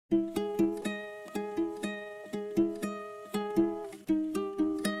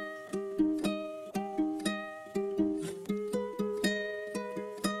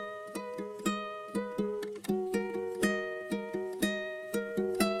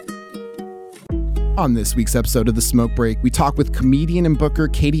On this week's episode of The Smoke Break, we talk with comedian and booker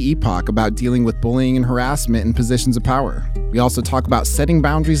Katy Ipock about dealing with bullying and harassment in positions of power. We also talk about setting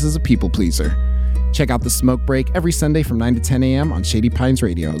boundaries as a people pleaser. Check out The Smoke Break every Sunday from 9 to 10 a.m. on Shady Pines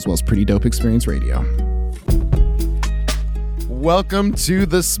Radio, as well as Pretty Dope Experience Radio. Welcome to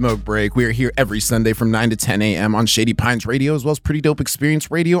The Smoke Break. We are here every Sunday from 9 to 10 a.m. on Shady Pines Radio, as well as Pretty Dope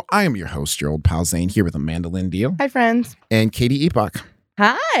Experience Radio. I am your host, your old pal Zane, here with Amanda Lynn. Hi, friends. And Katy Ipock.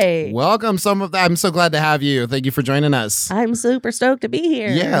 Hi. Welcome. I'm so glad to have you. Thank you for joining us. I'm super stoked to be here.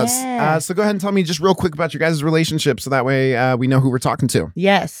 Yes. Yeah. So go ahead and tell me just real quick about your guys' relationship so that way we know who we're talking to.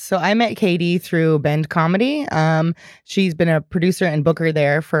 Yes. So I met Katy through Bend Comedy. She's been a producer and booker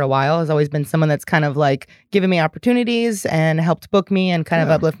there for a while. Has always been someone that's kind of like given me opportunities and helped book me and kind of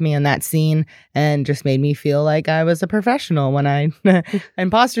uplift me in that scene and just made me feel like I was a professional when I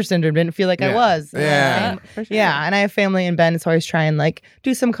imposter syndrome didn't feel like I was. Yeah. For sure. Yeah. And I have family in Bend, so I always try and like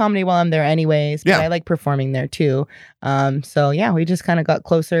do some comedy while I'm there anyways. But I like performing there too. So yeah, we just kind of got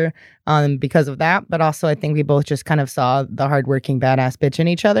closer because of that. But also I think we both just kind of saw the hardworking badass bitch in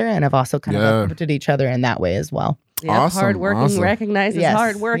each other and have also kind of uplifted each other in that way as well. Yep, Awesome. Hardworking recognizes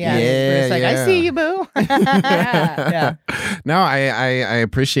hard work. Yeah. Yeah, It's like, I see you, boo. Yeah. No, I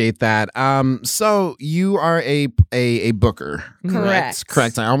appreciate that. So you are a booker. Correct.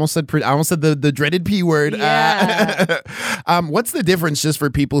 I almost said the dreaded P word. Yeah. What's the difference just for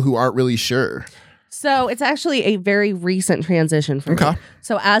people who aren't really sure? So it's actually a very recent transition for me.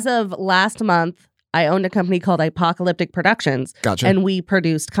 So as of last month, I owned a company called Apocalyptic Productions. Gotcha. And we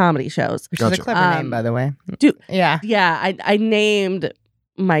produced comedy shows. Which is a clever name, by the way. Yeah, I named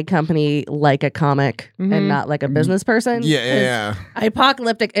my company like a comic and not like a business person. Yeah.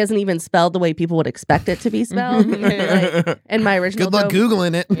 Apocalyptic isn't even spelled the way people would expect it to be spelled. And my original Good luck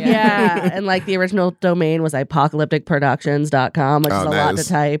Googling it. Yeah. And like the original domain was apocalypticproductions.com, which is a lot to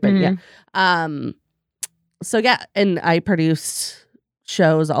type. And and I produced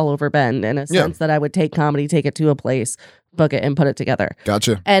shows all over Bend in a sense that I would take comedy, take it to a place, book it, and put it together.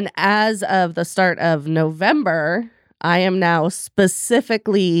 Gotcha. And as of the start of November, I am now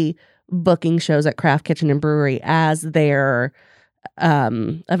specifically booking shows at Craft Kitchen and Brewery as their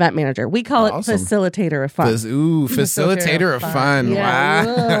event manager. We call it facilitator of fun. Facilitator of fun. Yeah,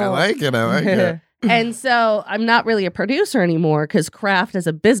 wow. I like it. And so I'm not really a producer anymore because Craft as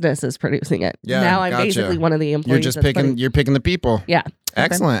a business is producing it. Yeah, now I'm basically one of the employees. You're just picking the people. Yeah.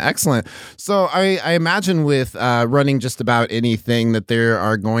 Excellent. So I imagine with running just about anything that there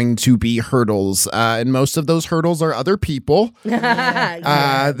are going to be hurdles, and most of those hurdles are other people. They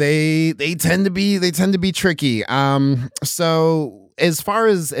tend to be tricky. So as far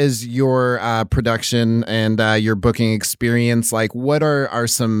as your production and your booking experience, like what are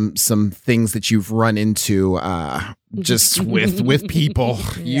some things that you've run into just with people?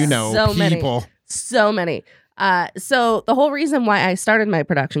 People. So many. So the whole reason why I started my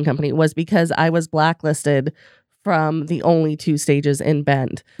production company was because I was blacklisted from the only 2 stages in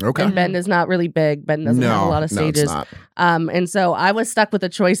Bend. Okay. And Bend is not really big. Bend doesn't have a lot of stages. No, it's not. And so I was stuck with the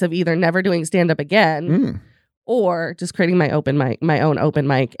choice of either never doing stand-up again or just creating my own open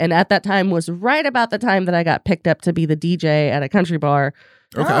mic. And at that time was right about the time that I got picked up to be the DJ at a country bar.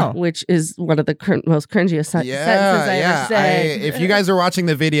 Which is one of the most cringiest sentences I ever said. If you guys are watching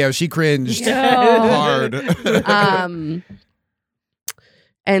the video, she cringed hard.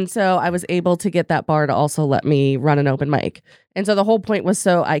 And so I was able to get that bar to also let me run an open mic. And so the whole point was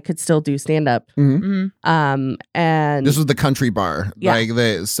so I could still do stand up. And this was the country bar. Yeah.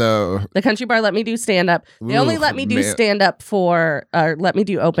 The country bar let me do stand up. They only let me do stand up let me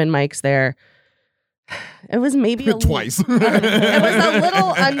do open mics there. It was maybe twice. It was a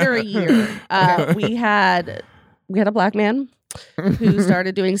little under a year. We had a black man who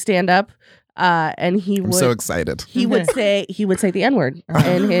started doing stand up. And I'm so excited. He would say the N-word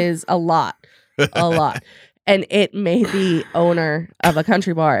in a lot. And it made the owner of a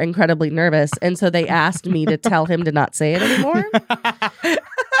country bar incredibly nervous. And so they asked me to tell him to not say it anymore.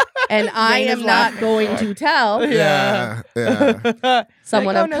 And I am not going to tell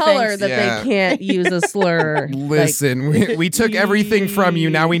someone of color that they can't use a slur. Listen, we took everything from you.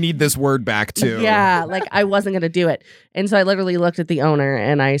 Now we need this word back too. Yeah, like I wasn't going to do it. And so I literally looked at the owner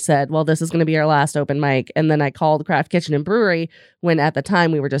and I said, well, this is going to be our last open mic. And then I called Craft Kitchen and Brewery when at the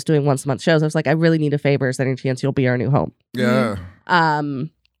time we were just doing once a month shows. I was like, I really need a favor. Is there any chance you'll be our new home? Yeah.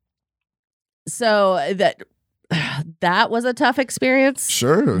 So that was a tough experience.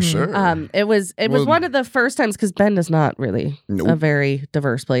 Sure. It was one of the first times, because Bend is not really a very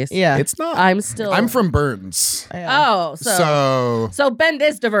diverse place. Yeah, it's not. I'm from Burns. Oh, so Bend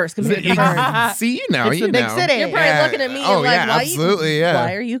is diverse compared to Burns. See, now it's you the big know. city. You're probably looking at me and like,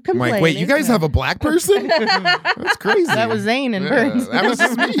 why are you complaining? Like, wait, you guys have a black person? That's crazy. That was Zane in Burns. That was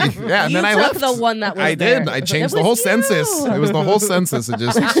just me. Yeah, and then I left. The one that was I there. did. I changed the whole census. It was the whole census. It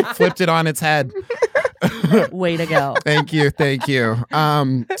just flipped it on its head. Way to go. Thank you. So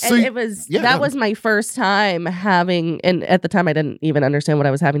it was that was my first time having, and at the time I didn't even understand what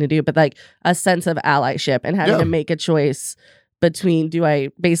I was having to do, but like a sense of allyship and having to make a choice between, do I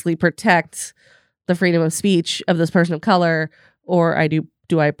basically protect the freedom of speech of this person of color, or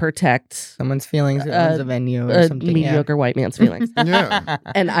do I protect someone's feelings at a venue or something? Mediocre white man's feelings. Yeah.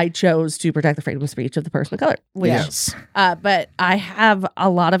 And I chose to protect the freedom of speech of the person of color. Yes. But I have a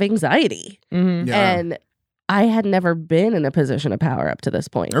lot of anxiety. Mm-hmm. Yeah. And I had never been in a position of power up to this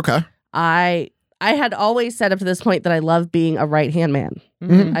point. Okay. I had always said up to this point that I love being a right-hand man.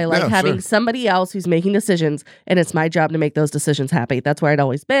 Mm-hmm. I like having somebody else who's making decisions, and it's my job to make those decisions happy. That's where I'd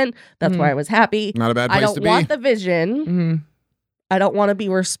always been. That's where I was happy. Not a bad place to be. I don't want the vision. Mm-hmm. I don't want to be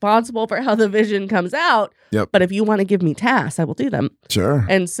responsible for how the vision comes out. Yep. But if you want to give me tasks, I will do them. Sure.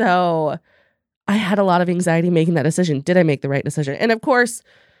 And so I had a lot of anxiety making that decision. Did I make the right decision? And of course,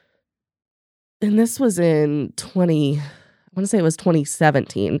 and this was in I want to say it was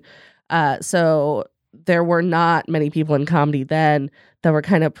 2017. So there were not many people in comedy then that were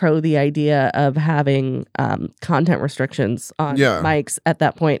kind of pro the idea of having content restrictions on mics at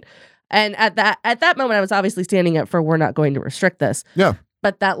that point. And at that moment, I was obviously standing up for, we're not going to restrict this. Yeah.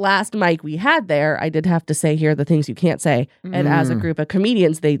 But that last mic we had there, I did have to say, here are the things you can't say. And as a group of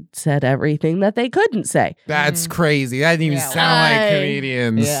comedians, they said everything that they couldn't say. That's crazy. That didn't even sound like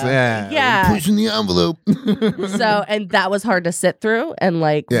comedians. Yeah. Pushing the envelope. So, and that was hard to sit through and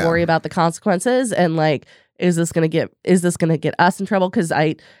like worry about the consequences and like, is this gonna get us in trouble? Because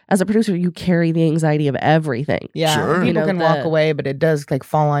as a producer, you carry the anxiety of everything. Yeah, sure. People can walk away, but it does like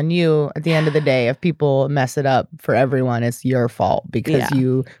fall on you at the end of the day. If people mess it up for everyone, it's your fault because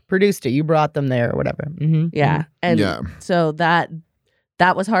you produced it, you brought them there or whatever. Mm-hmm. Yeah, and so that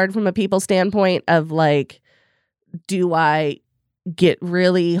was hard from a people standpoint of like, do I get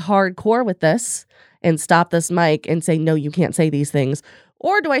really hardcore with this and stop this mic and say, no, you can't say these things?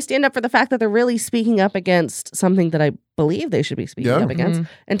 Or do I stand up for the fact that they're really speaking up against something that I believe they should be speaking up against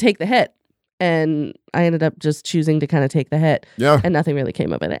and take the hit? And I ended up just choosing to kind of take the hit. Yeah. And nothing really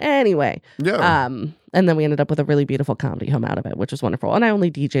came of it anyway. Yeah. And then we ended up with a really beautiful comedy home out of it, which was wonderful. And I only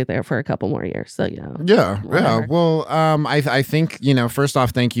DJ'd there for a couple more years. So, Yeah. Well, I think, first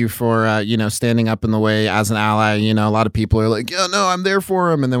off, thank you for, standing up in the way as an ally. A lot of people are like, yeah, no, I'm there for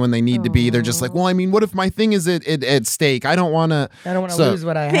them. And then when they need to be, they're just like, well, I mean, what if my thing is at stake? I don't want to lose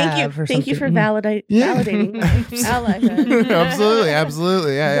what I have. Thank you for validating my allyhood.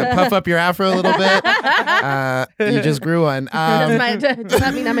 Absolutely. Yeah. Puff up your afro a little bit. You just grew one. Does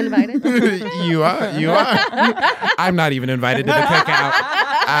that mean I'm invited? You are. I'm not even invited to the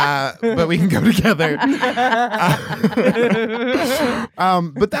cookout, but we can go together.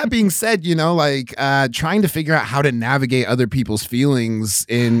 But that being said, trying to figure out how to navigate other people's feelings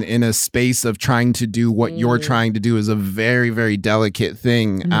in a space of trying to do what you're trying to do is a very, very delicate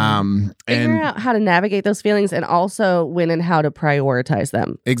thing. Figuring out how to navigate those feelings and also when and how to prioritize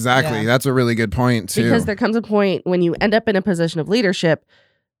them. Exactly. Yeah. That's a really good point, too. Because there comes a point when you end up in a position of leadership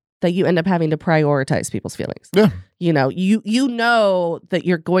that you end up having to prioritize people's feelings. Yeah. You know that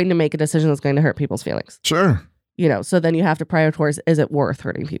you're going to make a decision that's going to hurt people's feelings. Sure. So then you have to prioritize, is it worth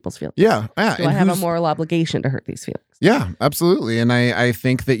hurting people's feelings? Yeah. Do I have a moral obligation to hurt these feelings? Yeah, absolutely. And I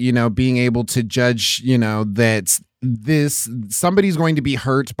think that, being able to judge, that somebody's going to be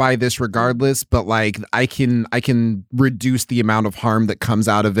hurt by this regardless, but like I can reduce the amount of harm that comes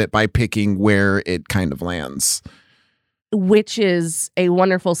out of it by picking where it kind of lands. Which is a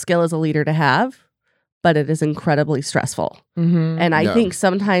wonderful skill as a leader to have, but it is incredibly stressful. Mm-hmm. And I think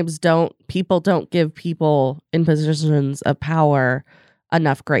sometimes people don't give people in positions of power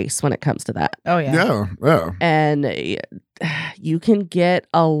enough grace when it comes to that. Oh, yeah. Yeah. And you can get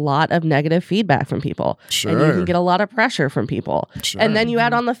a lot of negative feedback from people. Sure. And you can get a lot of pressure from people. Sure. And then you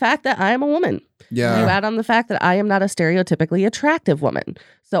add on the fact that I am a woman. Yeah. You add on the fact that I am not a stereotypically attractive woman.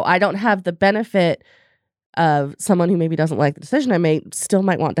 So I don't have the benefit of someone who maybe doesn't like the decision I made still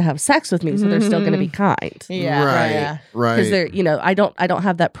might want to have sex with me, so they're still going to be kind. Yeah, right. Because they're, I don't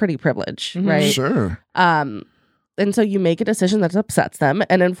have that pretty privilege, right? Sure. And so you make a decision that upsets them,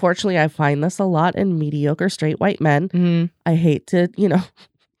 and unfortunately, I find this a lot in mediocre straight white men. Mm-hmm. I hate to,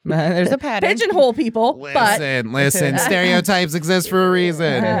 There's a pattern. Pigeonhole people. Listen. Stereotypes exist for a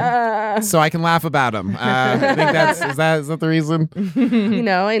reason, so I can laugh about them. I think is that the reason?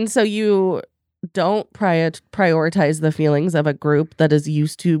 And so you don't prioritize the feelings of a group that is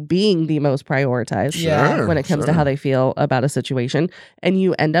used to being the most prioritized when it comes to how they feel about a situation, and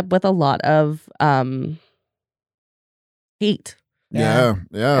you end up with a lot of hate. Yeah.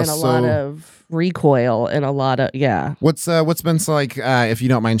 And a lot of recoil and a lot of What's been like, if you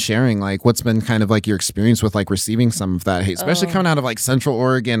don't mind sharing, like what's been kind of like your experience with like receiving some of that hate, especially coming out of like Central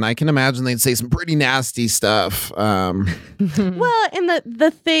Oregon? I can imagine they'd say some pretty nasty stuff. Well, and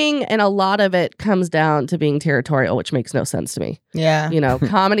the thing, and a lot of it comes down to being territorial, which makes no sense to me. Yeah.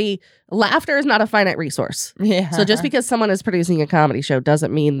 Comedy, laughter is not a finite resource. Yeah. So just because someone is producing a comedy show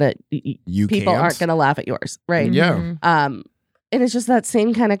doesn't mean that people aren't going to laugh at yours, right? Yeah. And it's just that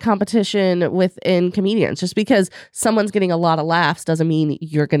same kind of competition within comedians. Just because someone's getting a lot of laughs doesn't mean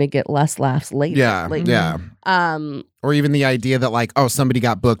you're going to get less laughs later. Yeah. Or even the idea that like, oh, somebody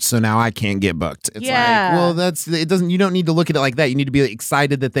got booked, so now I can't get booked. It's like, well, you don't need to look at it like that. You need to be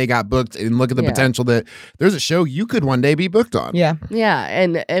excited that they got booked and look at the potential that there's a show you could one day be booked on. Yeah.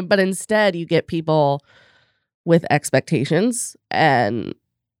 Yeah. But instead you get people with expectations and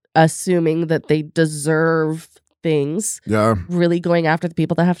assuming that they deserve things, really going after the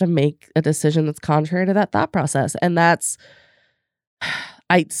people that have to make a decision that's contrary to that thought process. And that's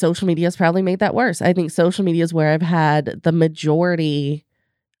social media has probably made that worse. I think social media is where I've had the majority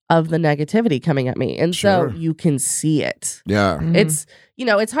of the negativity coming at me, and so you can see it. It's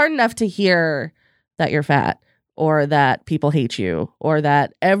it's hard enough to hear that you're fat, or that people hate you, or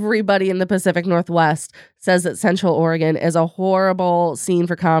that everybody in the Pacific Northwest says that Central Oregon is a horrible scene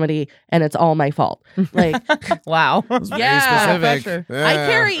for comedy and it's all my fault. Like, wow. Very specific. I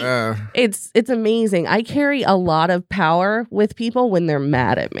carry, it's amazing. I carry a lot of power with people when they're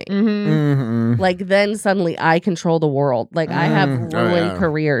mad at me. Like, then suddenly I control the world. Like, I have ruined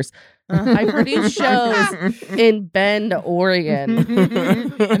careers. I produce shows in Bend, Oregon.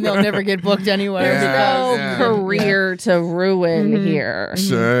 And they'll never get booked anywhere. There's no career to ruin here.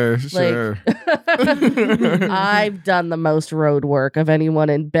 Sure. I've done the most road work of anyone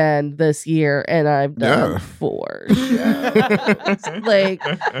in Bend this year, and I've done 4 shows.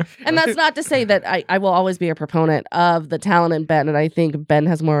 And that's not to say that I will always be a proponent of the talent in Bend, and I think Bend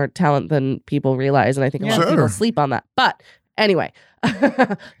has more talent than people realize, and I think a lot of people sleep on that. But anyway,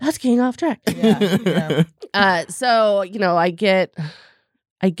 that's getting off track. So I get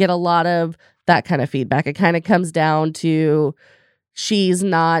a lot of that kind of feedback. It kind of comes down to she's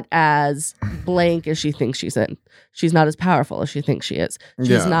not as blank as she thinks she's in. She's not as powerful as she thinks she is.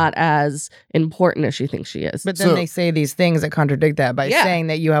 She's not as important as she thinks she is. But then they say these things that contradict that by saying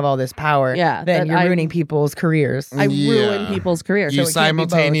that you have all this power. Then you're ruining people's careers. I ruin people's careers. You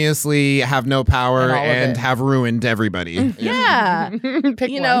simultaneously have no power and have ruined everybody. Or I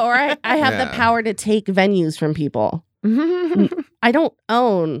have the power to take venues from people. I don't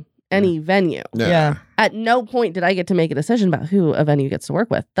own any venue. At no point did I get to make a decision about who a venue gets to work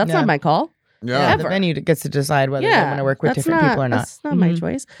with. That's not my call. The venue gets to decide whether they want to work with different people or not. That's not my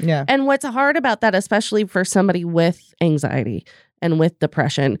choice. And what's hard about that, especially for somebody with anxiety and with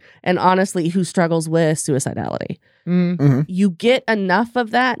depression, and honestly, who struggles with suicidality, you get enough of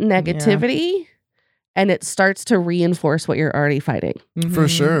that negativity and it starts to reinforce what you're already fighting. For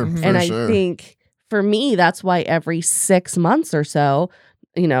sure. And I think for me, that's why every 6 months or so,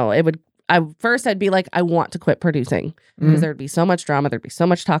 I'd be like, I want to quit producing because there'd be so much drama, there'd be so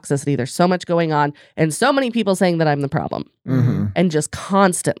much toxicity, there's so much going on, and so many people saying that I'm the problem, and just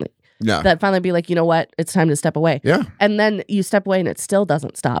constantly. That finally be like, you know what? It's time to step away. And then you step away and it still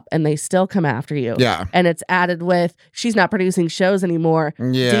doesn't stop, and they still come after you. And it's added with, she's not producing shows anymore.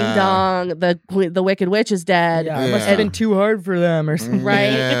 Ding dong, the Wicked Witch is dead. It must have been too hard for them or something.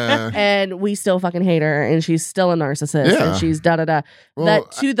 Right? And we still fucking hate her, and she's still a narcissist, and she's da-da-da. Well,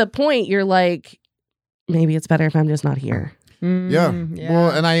 that to the point you're like, maybe it's better if I'm just not here.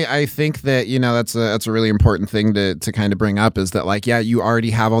 Well, and I think that, that's a really important thing to kind of bring up, is that like, you already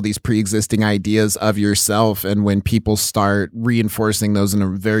have all these pre-existing ideas of yourself, and when people start reinforcing those in a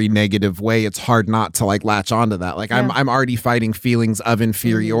very negative way, it's hard not to like latch onto that. Like I'm already fighting feelings of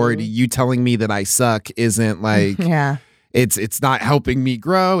inferiority. You telling me that I suck isn't like it's not helping me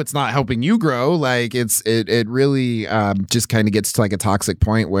grow. It's not helping you grow. Like it really just kind of gets to like a toxic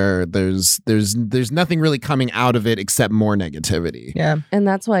point where there's nothing really coming out of it except more negativity. And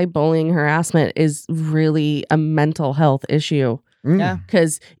that's why bullying, harassment is really a mental health issue.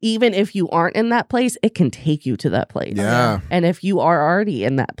 Because even if you aren't in that place, it can take you to that place. And if you are already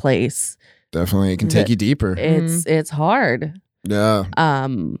in that place, definitely it can take you deeper. It's hard. Yeah.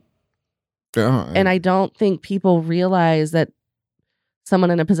 And I don't think people realize that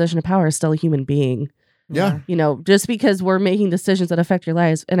someone in a position of power is still a human being. Yeah. You know, just because we're making decisions that affect your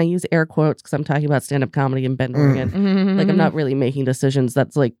lives, and I use air quotes because I'm talking about stand-up comedy and Ben Morgan. Like, I'm not really making decisions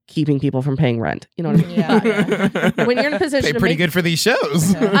that's like keeping people from paying rent. You know what I mean? Yeah. When you're in a position Pay pretty good for these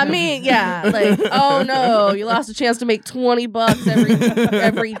shows. I mean, yeah, like, oh no, you lost a chance to make $20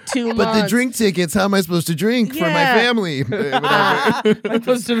 every 2 months. But the drink tickets, how am I supposed to drink for my family? I'm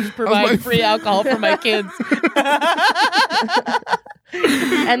supposed to provide free alcohol for my kids.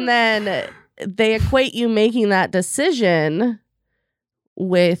 And then they equate you making that decision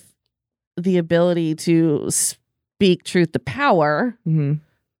with the ability to speak truth to power.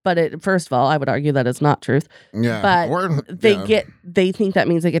 But first of all, I would argue that it's not truth. Yeah. But they think that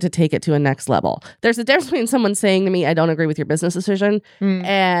means they get to take it to a next level. There's a difference between someone saying to me, I don't agree with your business decision,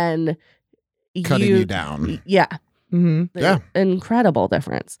 and cutting you down. Yeah. Yeah. Incredible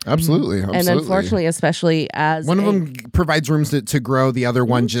difference. Absolutely. And unfortunately, especially as one of them provides rooms to grow, the other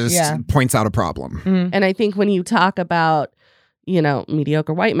one just points out a problem. And I think when you talk about, you know,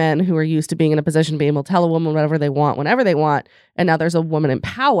 mediocre white men who are used to being in a position to be able to tell a woman whatever they want, whenever they want, and now there's a woman in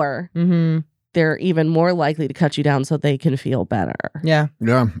power, they're even more likely to cut you down so they can feel better. Yeah,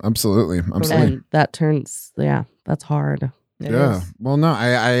 absolutely. And that turns, that's hard. It is. Well, no,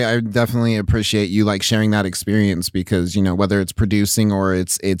 I definitely appreciate you like sharing that experience because, you know, whether it's producing or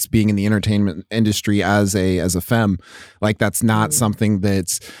it's being in the entertainment industry as a femme, like that's not something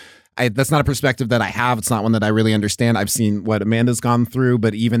that's not a perspective that I have. It's not one that I really understand. I've seen what Amanda's gone through,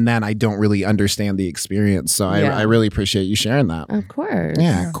 but even then I don't really understand the experience. So I really appreciate you sharing that. Of course.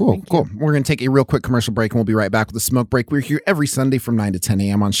 Yeah, cool. We're going to take a real quick commercial break and we'll be right back with a smoke break. We're here every Sunday from 9 to 10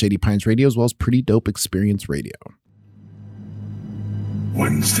 a.m. on Shady Pines Radio as well as Pretty Dope Experience Radio.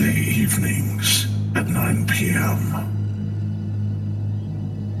 Wednesday evenings at 9 p.m.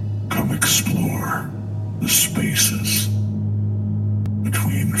 Come explore the spaces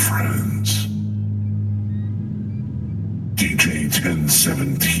between friends. DJ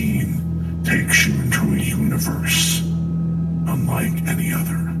 1017 takes you into a universe unlike any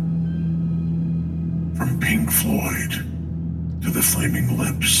other. From Pink Floyd to the Flaming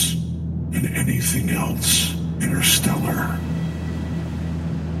Lips and anything else interstellar.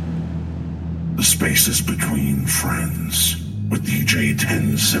 The spaces between friends with DJ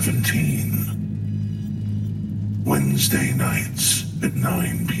 1017. Wednesday nights at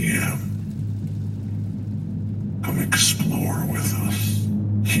 9 p.m. Come explore with us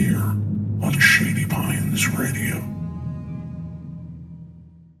here on Shady Pines Radio.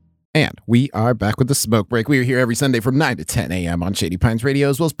 And we are back with the smoke break. We are here every Sunday from 9 to 10 a.m. on Shady Pines Radio,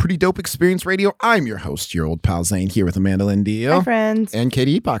 as well as Pretty Dope Experience Radio. I'm your host, your old pal Zane, here with Amanda Lindeel. Hi, friends. And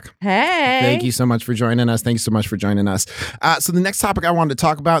Katy Ipock. Hey. Thank you so much for joining us. Thank you so much for joining us. So the next topic I wanted to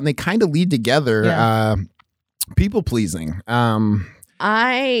talk about, and they kind of lead together, people pleasing.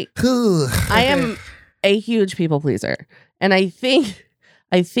 I am a huge people pleaser. And I think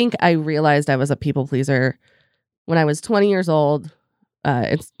I realized I was a people pleaser when I was 20 years old.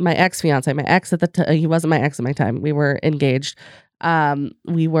 It's my ex-fiance. My ex at the time, he wasn't my ex at my time. We were engaged.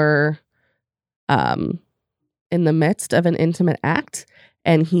 We were in the midst of an intimate act,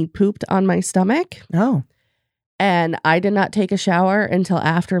 and he pooped on my stomach. Oh. And I did not take a shower until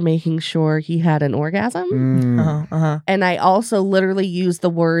after making sure he had an orgasm. And I also literally used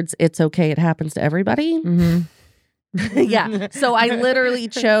the words, "It's okay, it happens to everybody." Yeah. So I literally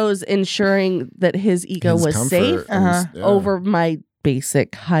chose ensuring that his ego was safe over my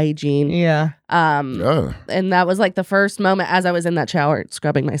basic hygiene. And that was like the first moment as I was in that shower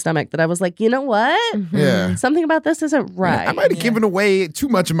scrubbing my stomach that I was like, you know what? Something about this isn't right. I might have given away too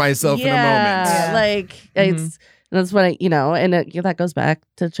much of myself in a moment. Like that's what that goes back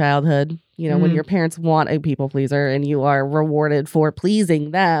to childhood. You know, when your parents want a people pleaser and you are rewarded for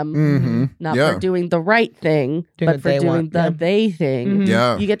pleasing them, not for doing the right thing, but for doing the they thing.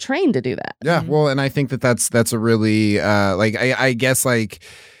 You get trained to do that. Well, and I think that's a really I guess like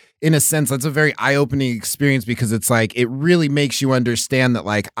in a sense, that's a very eye-opening experience because it's like it really makes you understand that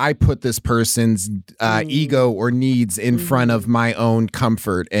like I put this person's ego or needs in front of my own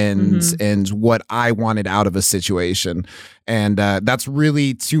comfort and what I wanted out of a situation. And that's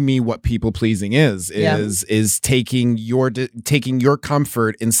really, to me, what people pleasing is taking your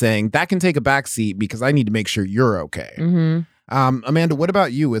comfort and saying that can take a backseat because I need to make sure you're okay. Amanda, what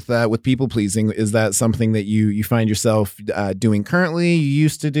about you with people pleasing? Is that something that you find yourself doing currently? You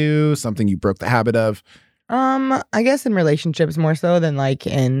used to do something you broke the habit of? I guess in relationships more so than like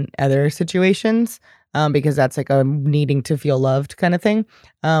in other situations, because that's like a needing to feel loved kind of thing.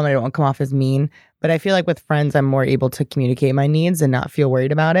 I don't want to come off as mean, But I feel like with friends, I'm more able to communicate my needs and not feel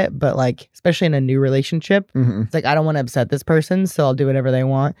worried about it. But like, especially in a new relationship, it's like, I don't want to upset this person, so I'll do whatever they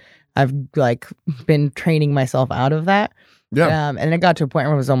want. I've like been training myself out of that. Yeah. And it got to a point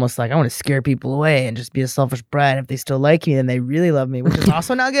where it was almost like, I want to scare people away and just be a selfish brat. If they still like me, then they really love me, which is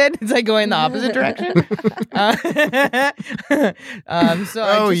also not good. It's like going the opposite direction.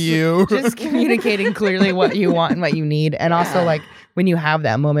 Just communicating clearly what you want and what you need. And also like when you have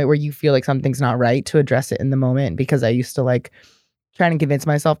that moment where you feel like something's not right, to address it in the moment, because I used to like trying to convince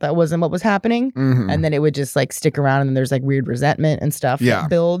myself that wasn't what was happening. And then it would just like stick around, and then there's like weird resentment and stuff that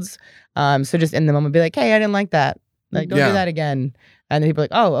builds. So just in the moment be like, hey, I didn't like that. Like, don't do that again. And then people are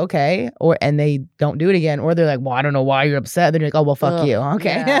like, oh, okay. And they don't do it again. Or they're like, well, I don't know why you're upset. Then you're like, oh, well, fuck you.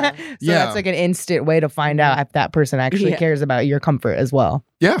 Okay. That's like an instant way to find out if that person actually cares about your comfort as well.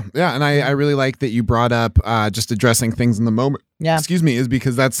 Yeah. And I really like that you brought up just addressing things in the moment. Yeah. Excuse me, is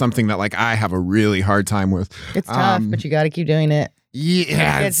because that's something that like I have a really hard time with. It's tough, but you got to keep doing it.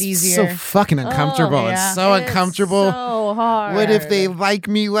 Yeah, it gets easier. So fucking uncomfortable. It's so uncomfortable. So hard. What if they like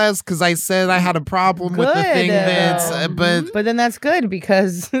me less because I said I had a problem with the thing that's but then that's good,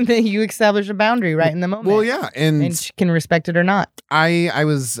 because then you establish a boundary right in the moment. Well, yeah, and she can respect it or not.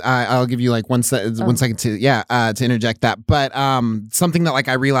 I'll give you like 1 second to interject that. But something that like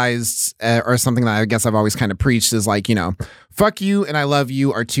I realized or something that I guess I've always kind of preached is like, fuck you and I love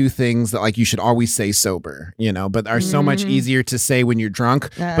you are two things that like you should always say sober, but are so much easier to say when you're drunk.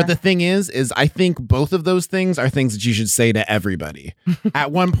 But the thing is I think both of those things are things that you should say to everybody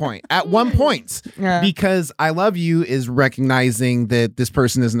at one point. Because I love you is recognizing that this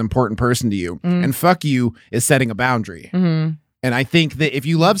person is an important person to you, and fuck you is setting a boundary. And I think that if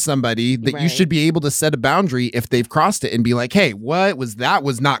you love somebody, that you should be able to set a boundary if they've crossed it and be like, hey, what was that?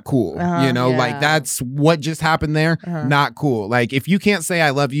 Was not cool. Like that's what just happened there. Not cool. Like if you can't say I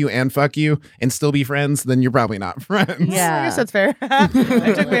love you and fuck you and still be friends, then you're probably not friends. Yeah, I guess that's fair.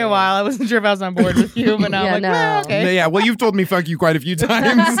 It took me a while. I wasn't sure if I was on board with you, but now I'm like, well, okay. Yeah, well, you've told me fuck you quite a few times.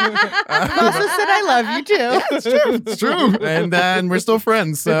 I also said I love you too. Yeah, it's true. It's true. And we're still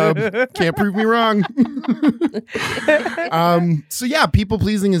friends, so can't prove me wrong. So yeah, people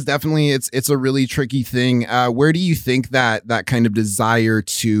pleasing is definitely it's a really tricky thing. Where do you think that kind of desire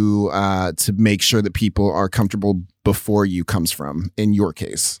to make sure that people are comfortable before you comes from in your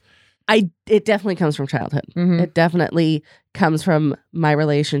case? It definitely comes from childhood. It definitely comes from my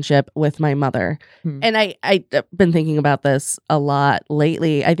relationship with my mother. And I've been thinking about this a lot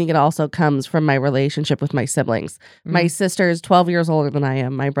lately. I think it also comes from my relationship with my siblings. My sister is 12 years older than I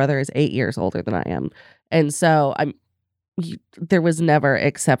am. My brother is 8 years older than I am. And so there was never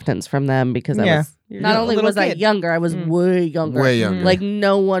acceptance from them because I was not only was I younger, I was way younger. Way younger. Like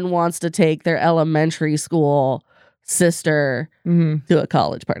no one wants to take their elementary school sister to a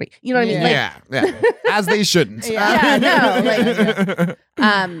college party. You know what I mean? Yeah. As they shouldn't.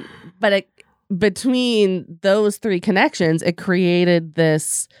 But between those three connections, it created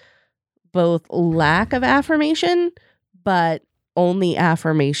this both lack of affirmation, but only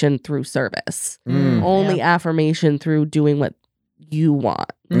affirmation through service. Only affirmation through doing what you want.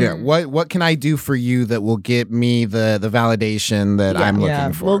 Yeah. What can I do for you that will get me the validation that I'm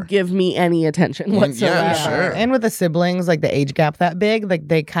looking for? Will give me any attention whatsoever. Yeah, sure. And with the siblings, like the age gap that big, like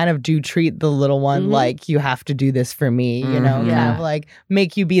they kind of do treat the little one like you have to do this for me, kind of like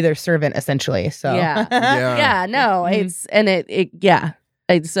make you be their servant essentially. So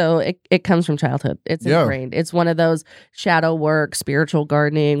So it comes from childhood. It's ingrained. It's one of those shadow work, spiritual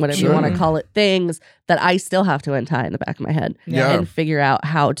gardening, whatever you want to call it, things that I still have to untie in the back of my head and figure out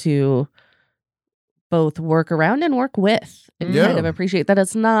how to both work around and work with and kind of appreciate that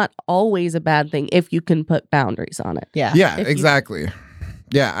it's not always a bad thing if you can put boundaries on it. Yeah, exactly.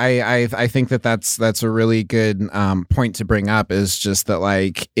 Yeah, I think that's a really good point to bring up, is just that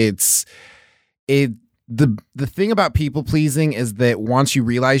like the thing about people pleasing is that once you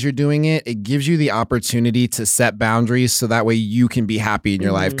realize you're doing it, it gives you the opportunity to set boundaries so that way you can be happy in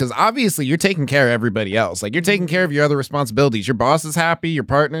your life. Because obviously you're taking care of everybody else. Like you're taking care of your other responsibilities. Your boss is happy, your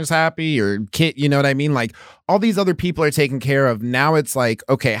partner's happy, your kid, you know what I mean? Like all these other people are taken care of. Now it's like,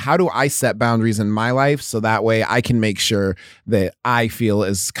 okay, how do I set boundaries in my life so that way I can make sure that I feel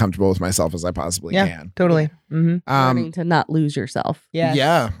as comfortable with myself as I possibly can. Totally. Learning to not lose yourself.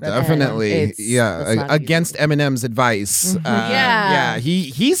 Yeah, definitely. Against Eminem's advice.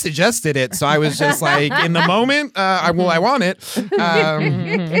 He suggested it, so I was just like, in the moment, I want it.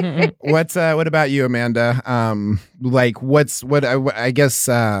 What about you, Amanda? I guess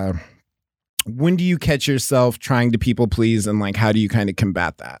when do you catch yourself trying to people please, and like how do you kind of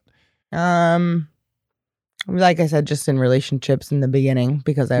combat that? Like I said, just in relationships in the beginning,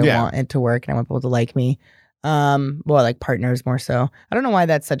 because I want it to work and I want people to like me. Like partners more so. I don't know why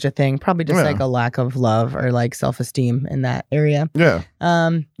that's such a thing. Probably just like a lack of love or like self-esteem in that area. Yeah.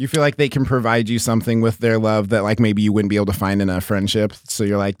 You feel like they can provide you something with their love that like maybe you wouldn't be able to find in a friendship. So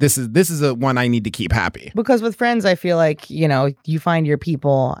you're like, this is a one I need to keep happy. Because with friends, I feel like, you find your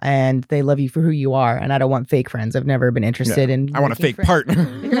people and they love you for who you are. And I don't want fake friends. I've never been interested in. I want a fake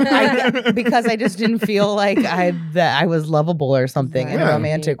partner. Because I just didn't feel like I was lovable or something in a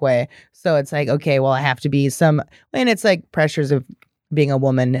romantic way. So it's like, okay, well, I have to be and it's like pressures of being a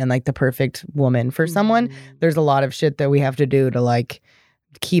woman and like the perfect woman for someone. There's a lot of shit that we have to do to like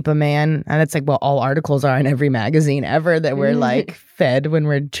keep a man. And it's like, well, all articles are in every magazine ever that we're like fed when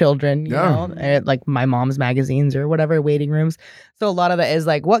we're children, you know, like my mom's magazines or whatever, waiting rooms. So a lot of that is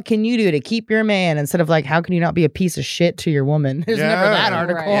like, what can you do to keep your man instead of like, how can you not be a piece of shit to your woman? There's never that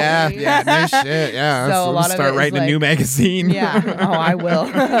article. Right. Yeah, no shit. Yeah. So a lot start of writing a new magazine. Yeah. Oh, I will.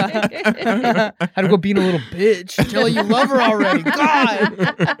 How to go being a little bitch. Tell her you love her already. God.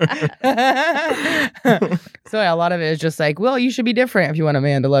 So yeah, a lot of it is just like, well, you should be different if you want a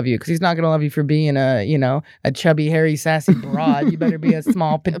man to love you, because he's not going to love you for being a chubby, hairy, sassy broad. You better be a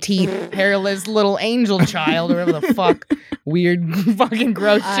small, petite, hairless little angel child or whatever the fuck weird fucking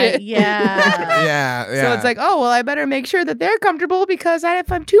gross shit. Yeah. So it's like, oh, well, I better make sure that they're comfortable, because if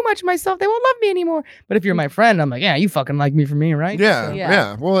I'm too much myself, they won't love me anymore. But if you're my friend, I'm like, yeah, you fucking like me for me, right?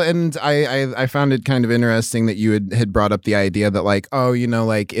 Yeah. Well, and I found it kind of interesting that you had brought up the idea that like, oh,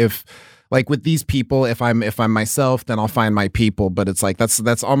 like if like with these people, if I'm myself, then I'll find my people. But it's like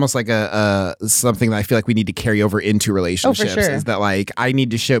that's almost like a something that I feel like we need to carry over into relationships. Oh, for sure. Is that like I need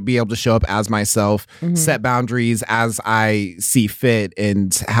to be able to show up as myself, set boundaries as I see fit,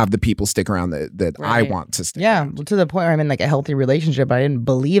 and have the people stick around that I want to stick. Yeah, well, to the point where I'm in like a healthy relationship, I didn't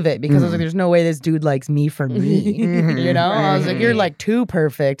believe it, because I was like, there's no way this dude likes me for me. You know, I was like, you're like too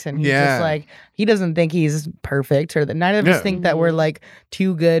perfect, and he's just like, he doesn't think he's perfect, or that neither of us think that we're like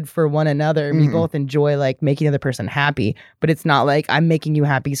too good for one another. We both enjoy like making the other person happy, but it's not like I'm making you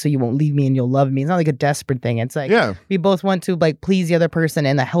happy so you won't leave me and you'll love me. It's not like a desperate thing. It's like we both want to like please the other person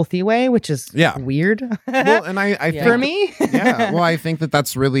in a healthy way, which is weird. Well, and I think for me, well, I think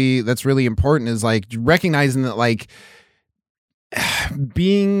that's really important, is like recognizing that like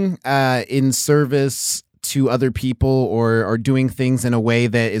being in service to other people or doing things in a way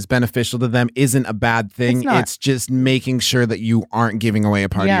that is beneficial to them isn't a bad thing. It's just making sure that you aren't giving away a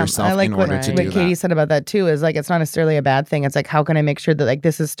part of yourself in order to do that. What Katy said about that too is like, it's not necessarily a bad thing. It's like, how can I make sure that like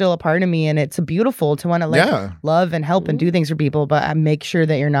this is still a part of me, and it's beautiful to want to like love and help and do things for people, but I make sure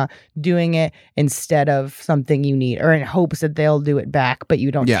that you're not doing it instead of something you need, or in hopes that they'll do it back, but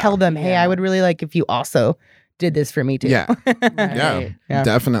you don't tell them, hey, I would really like if you also did this for me too.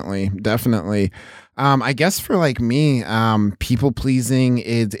 Definitely. I guess for like me, people pleasing,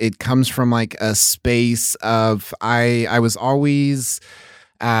 it comes from like a space of I was always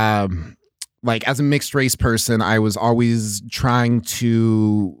like as a mixed race person, I was always trying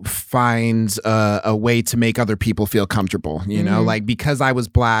to find a way to make other people feel comfortable, you know, like because I was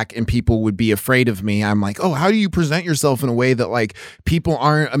black and people would be afraid of me. I'm like, oh, how do you present yourself in a way that like people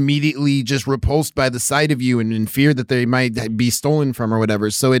aren't immediately just repulsed by the sight of you and in fear that they might be stolen from or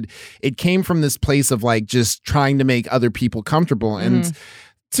whatever. So it came from this place of like just trying to make other people comfortable. And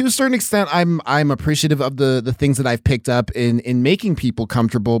to a certain extent, I'm appreciative of the things that I've picked up in making people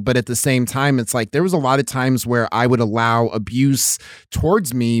comfortable, but at the same time, it's like there was a lot of times where I would allow abuse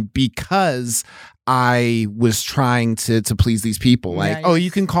towards me because I was trying to please these people. Like, oh,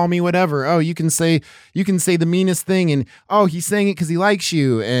 you can call me whatever. Oh, you can say the meanest thing, and oh, he's saying it because he likes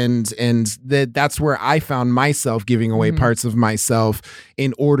you, and that's where I found myself giving away parts of myself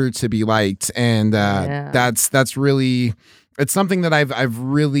in order to be liked, and that's really. It's something that I've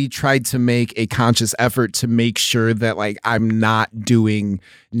really tried to make a conscious effort to make sure that like I'm not doing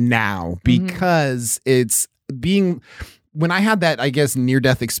now, because it's being when I had that, I guess,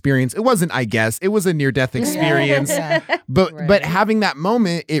 near-death experience. It wasn't, I guess, it was a near-death experience. But having that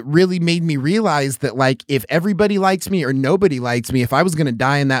moment, it really made me realize that like if everybody liked me or nobody liked me, if I was going to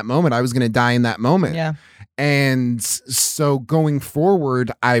die in that moment, I was going to die in that moment. Yeah. And so going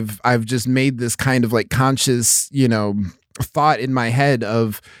forward, I've just made this kind of like conscious, thought in my head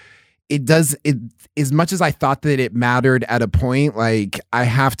of it as much as I thought that it mattered at a point, like I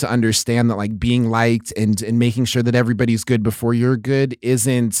have to understand that like being liked and making sure that everybody's good before you're good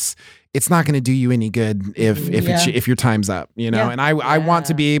it's not going to do you any good if your time's up, and I want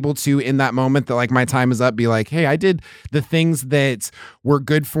to be able to, in that moment that like my time is up, be like, hey, I did the things that were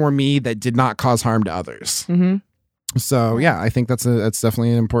good for me that did not cause harm to others. So yeah, I think that's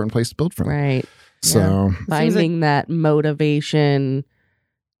definitely an important place to build from. Right. So finding that motivation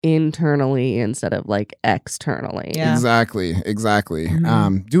internally instead of like externally. Yeah. exactly.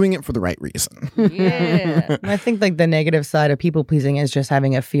 Doing it for the right reason. Yeah. And I think like the negative side of people pleasing is just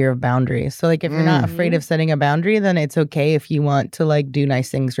having a fear of boundaries. So like if you're not afraid of setting a boundary, then it's okay if you want to like do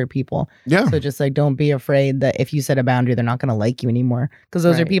nice things for people. Yeah. So just like don't be afraid that if you set a boundary, they're not going to like you anymore. Because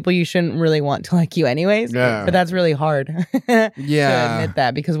those are Right. people you shouldn't really want to like you anyways. Yeah. But that's really hard to admit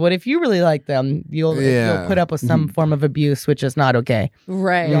that. Because what if you really like them? You'll put up with some form of abuse, which is not okay.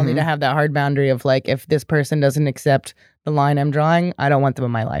 Right. You'll need to have that hard boundary of like, if this person doesn't accept the line I'm drawing, I don't want them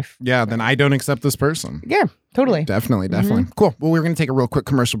in my life. Yeah, then I don't accept this person. Yeah, totally. Definitely. Cool. Well, we're going to take a real quick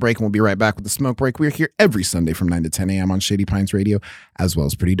commercial break and we'll be right back with the smoke break. We're here every Sunday from 9 to 10 a.m. on Shady Pines Radio, as well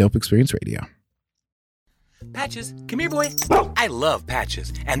as Pretty Dope Experience Radio. Patches, come here, boy. I love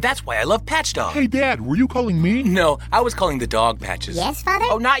Patches, and that's why I love Patch Dog. Hey, Dad, were you calling me? No, I was calling the dog Patches. Yes, Father?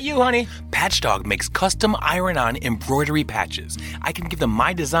 Oh, not you, honey. Patch Dog makes custom iron-on embroidery patches. I can give them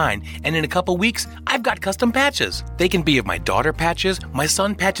my design, and in a couple weeks, I've got custom patches. They can be of my daughter Patches, my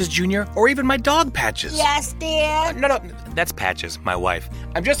son Patches Jr., or even my dog Patches. Yes, dear. No, that's Patches, my wife.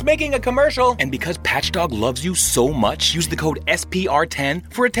 I'm just making a commercial. And because Patch Dog loves you so much, use the code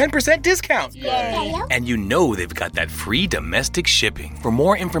SPR10 for a 10% discount. Yay. And you know they've got that free domestic shipping. For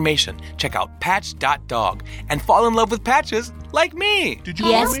more information, check out patch.dog and fall in love with patches like me. Did you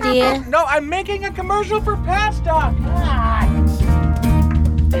Yes, call me? dear. No, I'm making a commercial for Patch Dog.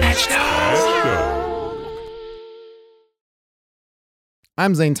 Patch Dog.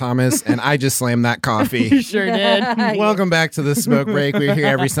 I'm Zane Thomas, and I just slammed that coffee. You sure did. Welcome back to the Smoke Break. We're here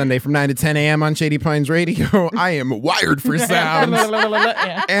every Sunday from 9 to 10 a.m. on Shady Pines Radio. I am wired for sounds.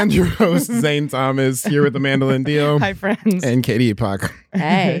 Yeah. And your host, Zane Thomas, here with Amanda Lindeo Hi, friends. and Katy Ipock.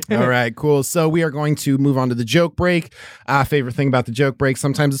 Hey. All right, cool. So we are going to move on to the joke break. Favorite thing about the joke break,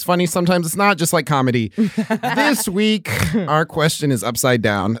 sometimes it's funny, sometimes it's not, just like comedy. This week, our question is upside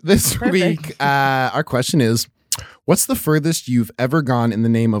down. This week, our question is, what's the furthest you've ever gone in the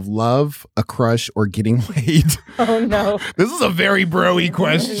name of love, a crush, or getting laid? Oh, no. This is a very bro-y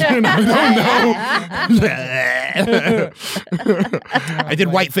question. I don't know. I did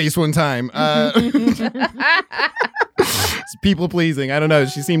whiteface one time. It's people pleasing. I don't know.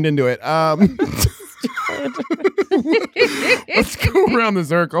 She seemed into it. Let's go around the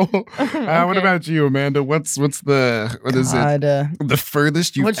circle. What about you, Amanda? What is it? The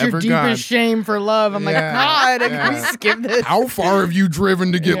furthest you've What's ever your deepest gone? shame for love? I'm like, God, can we skip this? How far have you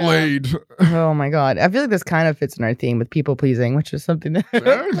driven to get laid? Oh my God. I feel like this kind of fits in our theme with people pleasing, which is something that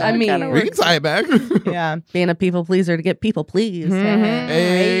I mean, kinda We can works. tie it back. Yeah. Being a people pleaser to get people pleased.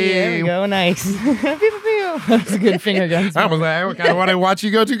 Hey, there we go. Nice. Pew, pew, pew. That's a good finger guns. I was like, I kind of want to watch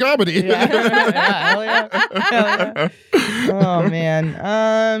you go to comedy. Yeah, hell yeah. Hell yeah. Oh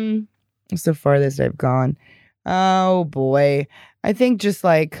man. What's the farthest I've gone? Oh boy. I think just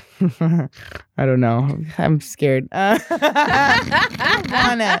like I don't know. I'm scared. I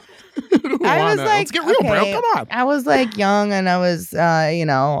wanna. I was like, let's get real, bro. okay, Come on. I was like young and I was I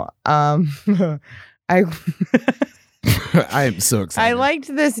I am so excited. I liked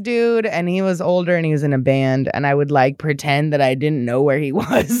this dude, and he was older, and he was in a band, and I would like pretend that I didn't know where he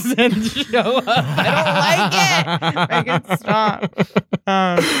was and show up. I don't like it. Make it stop.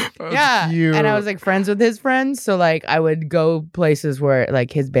 Yeah, cute. and I was like friends with his friends, so like I would go places where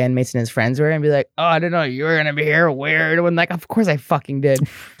like his bandmates and his friends were, and be like, "Oh, I didn't know you were gonna be here, weird." And like, of course I fucking did. And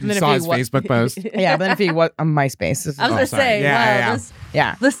You then saw if his he wa- Facebook post. Yeah, but then if he was on MySpace, this is I was gonna sorry. say, Yeah, wow,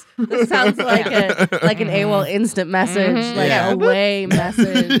 yeah. This sounds like an AOL instant message, like Yeah. a away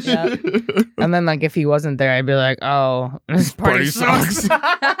message. yeah. And then like if he wasn't there, I'd be like, "Oh, this party sucks."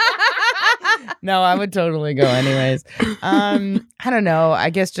 No, I would totally go anyways. I don't know. I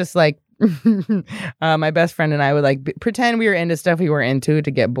guess just like my best friend and I would like pretend we were into stuff we were into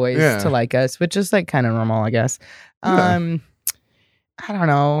to get boys to like us, which is like kind of normal, I guess. I don't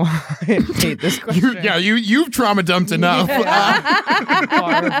know. I hate this question. You've trauma dumped enough.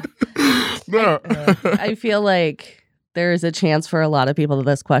 No. I feel like there is a chance for a lot of people that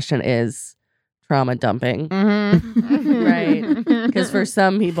this question is trauma dumping. Right. Because for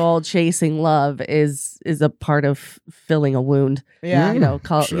some people, chasing love is a part of filling a wound. Yeah. You know,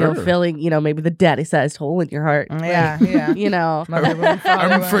 Sure. filling, maybe the daddy-sized hole in your heart. Yeah, yeah. You know.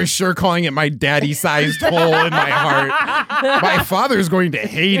 I'm for sure calling it my daddy-sized hole in my heart. My father's going to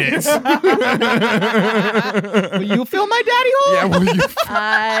hate it. Will you fill my daddy hole? Yeah, will you?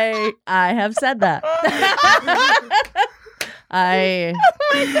 I have said that. Oh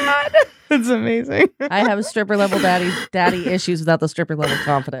my God. That's amazing. I have stripper level daddy issues without the stripper level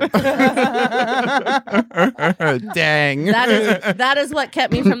confidence. Dang. That is what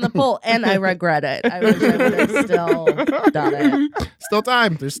kept me from the pool, and I regret it. I wish I would have still done it. Still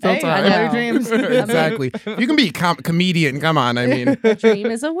time. There's still time. I know your dreams. Exactly. You can be a comedian. Come on. I mean, A dream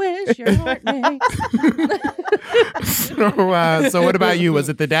is a wish your heart makes. so what about you? Was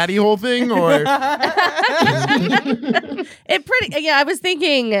it the daddy hole thing, or? I was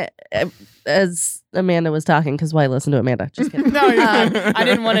thinking as Amanda was talking, because why listen to Amanda? Just kidding. No, I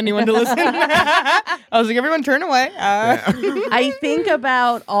didn't want anyone to listen. I was like, everyone turn away. I think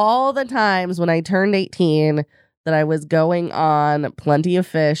about all the times when I turned 18 that I was going on Plenty of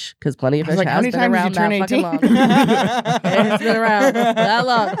Fish, because Plenty of Fish has been around that fucking long. It's been around that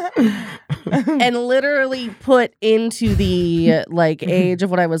long. And literally put into the age of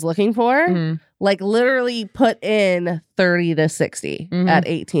what I was looking for, literally put in 30 to 60 at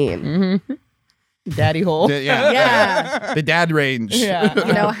 18. Daddy hole. Yeah. The dad range. Yeah.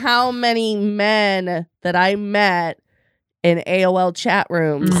 You know, how many men that I met in AOL chat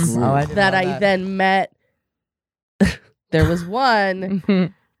rooms that I then met. There was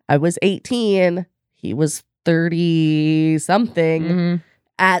one, I was 18, he was 30 something.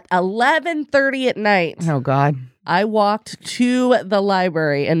 At 11:30 at night. Oh, God. I walked to the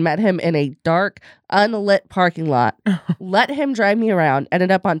library and met him in a dark, unlit parking lot. Let him drive me around.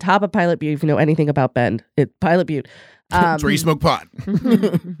 Ended up on top of Pilot Butte, if you know anything about Bend. Pilot Butte. That's where you smoke pot.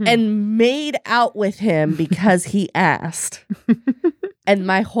 And made out with him because he asked. And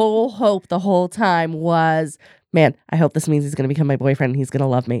my whole hope the whole time was, man, I hope this means he's going to become my boyfriend and he's going to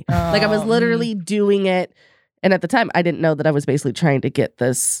love me. I was literally doing it. And at the time, I didn't know that I was basically trying to get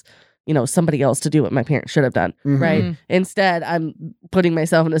this, somebody else to do what my parents should have done, right? Instead, I'm putting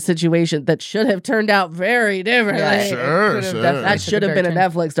myself in a situation that should have turned out very differently. Yeah, sure. That should have been a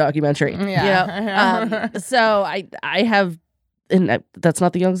Netflix documentary. Yeah. So I have, and that's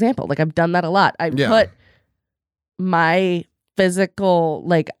not the young example. I've done that a lot. I've put my physical,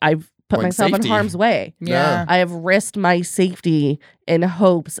 I've put myself in harm's way. Yeah. I have risked my safety in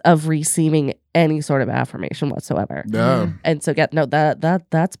hopes of receiving any sort of affirmation whatsoever. Yeah. And so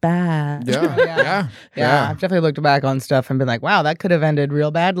that's bad. Yeah. I've definitely looked back on stuff and been like, wow, that could have ended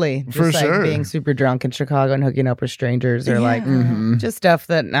real badly. Just For sure. being super drunk in Chicago and hooking up with strangers or just stuff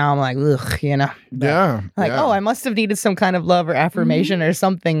that now I'm like, ugh, But, oh, I must have needed some kind of love or affirmation or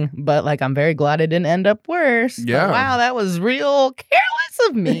something. But I'm very glad it didn't end up worse. Yeah. But, wow, that was real careless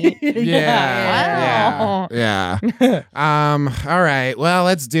of me. Yeah. All right. Well,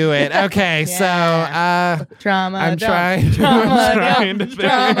 let's do it. Okay. So, trauma. I'm trying to think.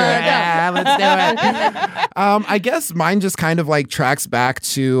 Yeah, let's do it. I guess mine just kind of tracks back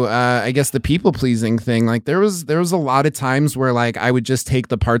to, I guess, the people pleasing thing. There was a lot of times where I would just take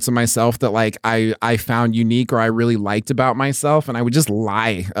the parts of myself that I found unique or I really liked about myself, and I would just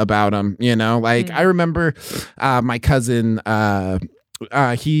lie about them. I remember my cousin.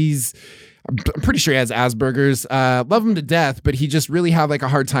 I'm pretty sure he has Asperger's. Love him to death, but he just really had a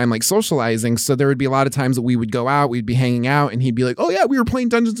hard time socializing. So there would be a lot of times that we would go out, we'd be hanging out, and he'd be like, "Oh yeah, we were playing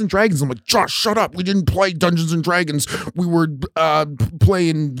Dungeons and Dragons." I'm like, "Josh, shut up! We didn't play Dungeons and Dragons. We were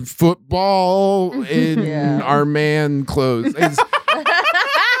playing football in our man clothes."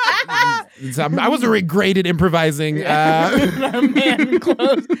 I wasn't really great at improvising. Our man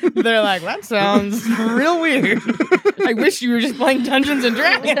clothes. They're like, that sounds real weird. I wish you were just playing Dungeons and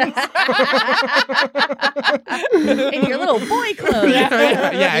Dragons. In your little boy clothes.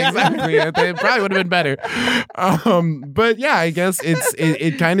 Yeah, exactly. It probably would have been better. But yeah, I guess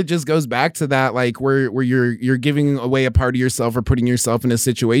it kind of just goes back to that, where you're giving away a part of yourself or putting yourself in a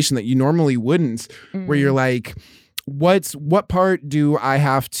situation that you normally wouldn't, where you're like, what part do I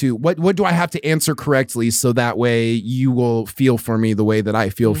have to what do I have to answer correctly so that way you will feel for me the way that I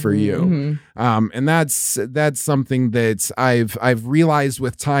feel for you. And that's something that I've realized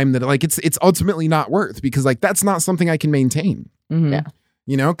with time that it's ultimately not worth, because that's not something I can maintain. Yeah.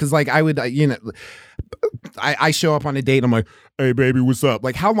 Because I would I show up on a date, I'm like, "Hey baby, what's up?"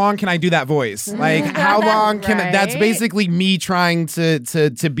 How long can I do that voice? How long can that's basically me trying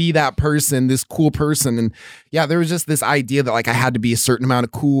to be that person, this cool person. And yeah, there was just this idea that I had to be a certain amount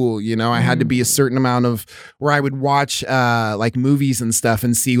of cool, I had to be a certain amount of, where I would watch movies and stuff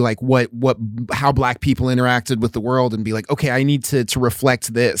and see how black people interacted with the world and be like, okay, I need to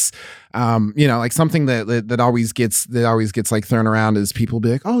reflect this. Something that always gets thrown around is people be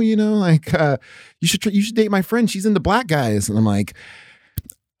like, "Oh, you should date my friend. She's into black guys." And I'm like,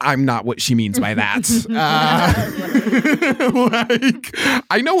 I'm not what she means by that. Like,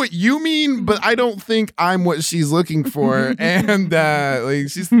 I know what you mean, but I don't think I'm what she's looking for. And like,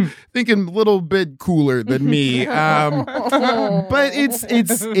 she's thinking a little bit cooler than me. But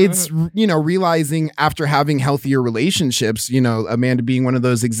it's realizing after having healthier relationships, Amanda being one of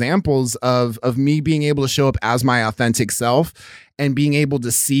those examples of me being able to show up as my authentic self and being able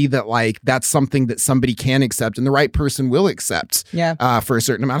to see that like that's something that somebody can accept and the right person will accept for a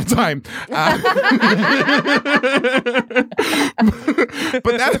certain amount of time.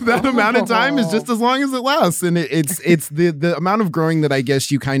 But that amount of time is just as long as it lasts. And it's the amount of growing that I guess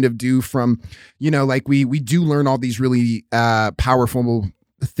you kind of do from, like we do learn all these really powerful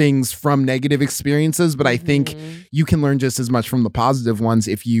things from negative experiences, but I think you can learn just as much from the positive ones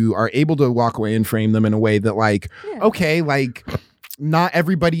if you are able to walk away and frame them in a way that like, okay, like not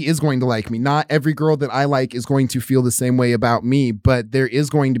everybody is going to like me. Not every girl that I like is going to feel the same way about me, but there is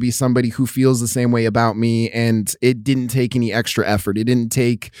going to be somebody who feels the same way about me. And it didn't take any extra effort. It didn't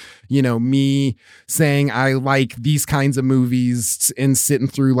take, me saying I like these kinds of movies and sitting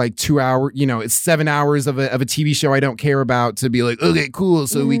through like 2 hours, it's 7 hours of a TV show I don't care about to be like, okay, cool.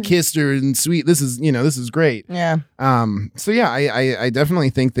 So we kissed her and sweet. This is great. Yeah. So yeah, I definitely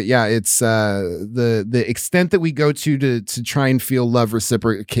think that, it's the extent that we go to try and feel love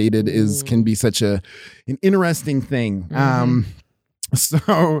reciprocated can be such an interesting thing.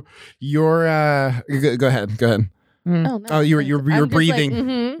 So you're go ahead. Oh, no. Oh, you're breathing.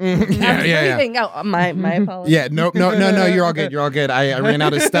 Breathing. Oh, my apologies. Yeah, no, you're all good. I ran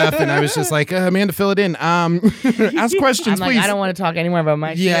out of stuff and I was just like, Amanda, fill it in. Ask questions, I'm please. I don't want to talk anymore about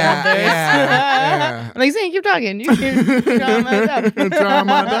my shit. Yeah. I'm like, Zane, keep talking. You can Drama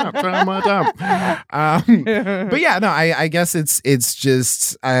dump. But yeah, no, I guess it's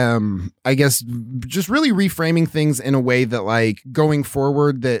just I guess just really reframing things in a way that like going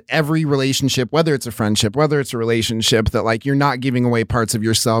forward that every relationship, whether it's a friendship, whether it's a relationship, that like you're not giving away parts of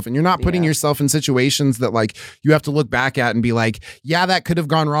yourself and you're not putting yourself in situations that like you have to look back at and be like, yeah, that could have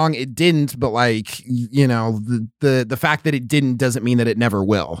gone wrong. It didn't, but like, the fact that it didn't doesn't mean that it never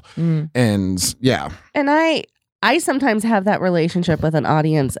will. And yeah. And I sometimes have that relationship with an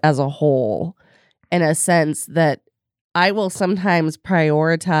audience as a whole in a sense that I will sometimes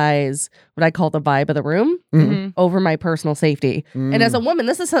prioritize what I call the vibe of the room over my personal safety. And as a woman,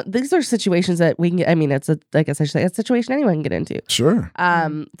 these are situations that we can get. I mean, it's a situation anyone can get into. Sure.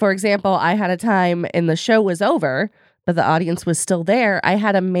 For example, I had a time and the show was over, but the audience was still there. I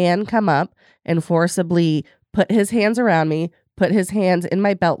had a man come up and forcibly put his hands around me, put his hands in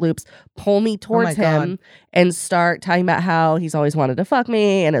my belt loops, pull me towards him, and start talking about how he's always wanted to fuck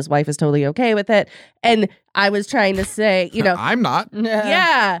me and his wife is totally okay with it. And I was trying to say, I'm not.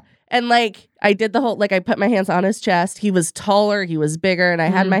 Yeah. And like I did the whole, like I put my hands on his chest. He was taller, he was bigger, and I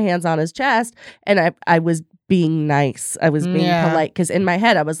had my hands on his chest and I was being nice. I was being polite because in my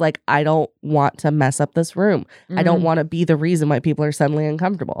head I was like, I don't want to mess up this room. I don't want to be the reason why people are suddenly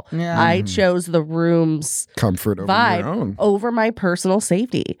uncomfortable. I chose the room's comfort over vibe your own. over my personal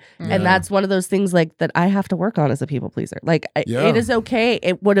safety. And that's one of those things like that I have to work on as a people pleaser. Like it is okay.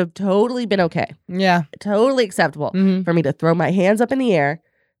 It would have totally been okay. Yeah. Totally acceptable for me to throw my hands up in the air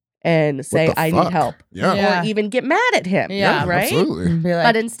and say I need help. Or even get mad at him. Yeah, right? Absolutely. Like,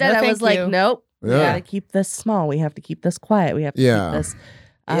 but instead I was like, nope. Yeah. We gotta keep this small. We have to keep this quiet. We have to keep this.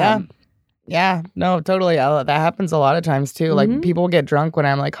 Yeah, no, totally. That happens a lot of times too. Like people get drunk when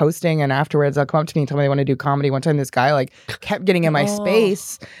I'm like hosting, and afterwards they'll come up to me and tell me they want to do comedy. One time, this guy like kept getting in my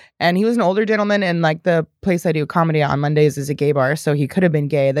space, and he was an older gentleman. And like the place I do comedy on Mondays is a gay bar, so he could have been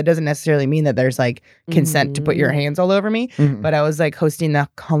gay. That doesn't necessarily mean that there's like consent to put your hands all over me. But I was like hosting the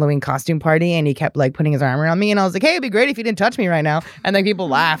Halloween costume party, and he kept like putting his arm around me, and I was like, "Hey, it'd be great if you didn't touch me right now." And like people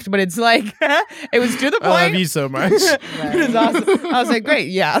laughed, but it's like it was to the point. I love you so much. It was awesome. I was like, great,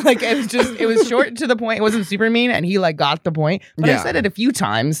 yeah. Like it was short to the point. It wasn't super mean, and he like got the point. But I said it a few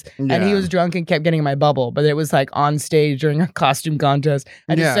times, and he was drunk and kept getting in my bubble. But it was like on stage during a costume contest.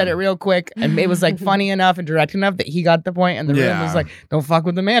 I just said it real quick, and it was like funny enough and direct enough that he got the point, and the room was like, "Don't fuck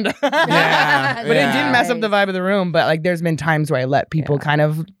with Amanda." But it didn't mess up the vibe of the room. But like, there's been times where I let people kind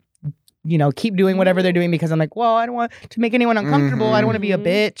of, keep doing whatever they're doing because I'm like, well, I don't want to make anyone uncomfortable. I don't want to be a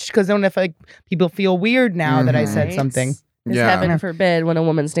bitch because I don't know if like people feel weird now that I said something. Because heaven forbid when a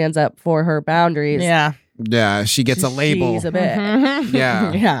woman stands up for her boundaries. Yeah, she gets a label. She's a bitch.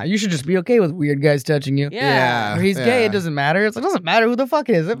 Yeah, you should just be okay with weird guys touching you. Yeah. Or he's gay, it doesn't matter. It doesn't matter who the fuck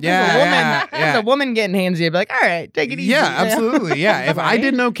it is. If it's a woman getting handsy, you'd be like, all right, take it easy. Yeah, absolutely. Yeah, if I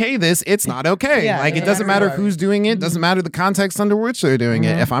didn't okay this, it's not okay. Like, it doesn't matter who's doing it. Doesn't matter the context under which they're doing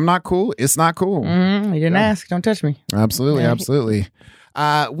it. If I'm not cool, it's not cool. You didn't ask. Don't touch me. Absolutely.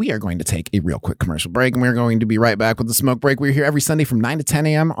 We are going to take a real quick commercial break, and we're going to be right back with the Smoke Break. We're here every Sunday from 9 to 10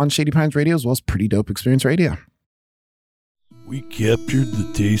 a.m. on Shady Pines Radio, as well as Pretty Dope Experience Radio. We captured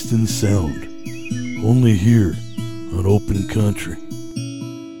the taste and sound, only here on Open Country.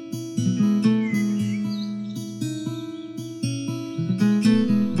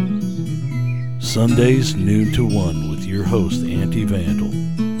 Sundays, noon to 1 with your host, Anti-Vandal.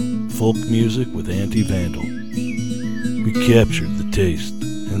 Folk music with Anti-Vandal. We captured the taste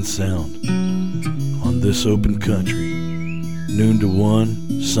and sound on this Open Country. Noon to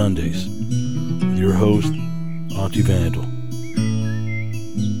 1, Sundays, with your host, Anti-Vandal.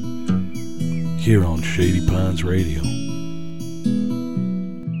 Here on Shady Pines Radio.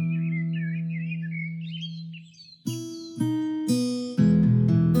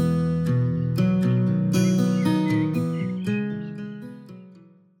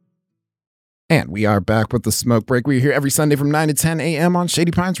 And we are back with the Smoke Break. We're here every Sunday from 9 to 10 a.m. on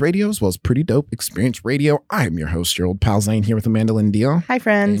Shady Pines Radio, as well as Pretty Dope Experience Radio. I'm your host, your old pal Zane, here with Amanda Lindell. Hi,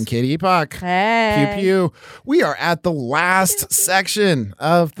 friends. And Katy Ipock. Hey. Pew pew. We are at the last section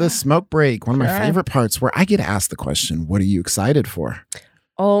of the Smoke Break. One of my favorite parts, where I get asked the question, what are you excited for?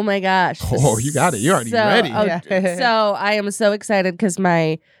 Oh my gosh. Oh, you got it. You're already ready. So I am so excited because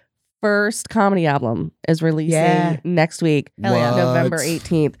my first comedy album is releasing next week, November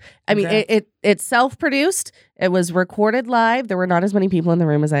 18th. I mean, it's self-produced. It was recorded live. There were not as many people in the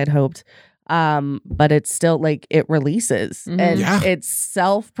room as I had hoped. But it's still like it releases and it's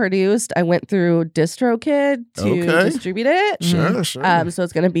self-produced. I went through DistroKid to distribute it. Sure. So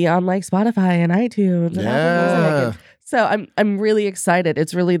it's going to be on like Spotify and iTunes and Apple Music. So I'm really excited.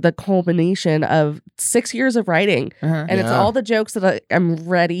 It's really the culmination of 6 years of writing, and it's all the jokes that I'm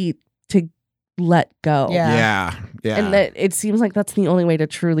ready to let go. Yeah. And that it seems like that's the only way to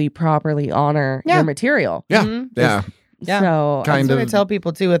truly properly honor your material. Yeah. So That's what I tell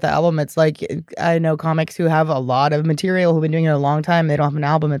people too with the album. It's like, I know comics who have a lot of material who've been doing it a long time. They don't have an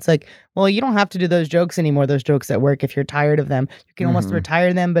album. It's like, well, you don't have to do those jokes anymore. Those jokes that work. If you're tired of them, you can almost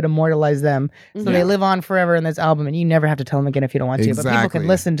retire them, but immortalize them. So they live on forever in this album, and you never have to tell them again if you don't want to. But people can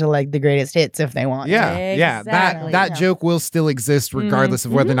listen to like the greatest hits if they want. Yeah. That joke will still exist regardless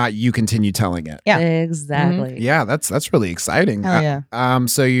of whether or not you continue telling it. Yeah, exactly. Yeah, that's really exciting. Hell yeah.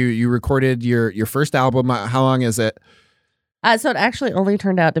 So you recorded your first album. How long is it? So it actually only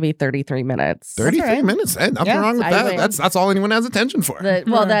turned out to be 33 minutes. 33 minutes. Nothing wrong with that. That's all anyone has attention for.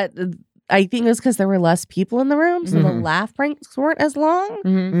 That I think it was because there were less people in the room, so the laugh breaks weren't as long.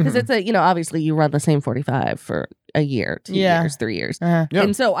 Because it's obviously you run the same 45 for a year, 2 years, 3 years.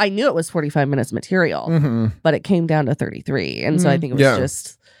 And so I knew it was 45 minutes material, but it came down to 33. And so I think it was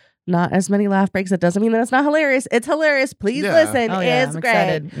just not as many laugh breaks. That doesn't mean that it's not hilarious. It's hilarious. Please listen. It's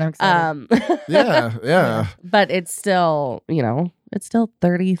great. I'm excited. But it's still, it's still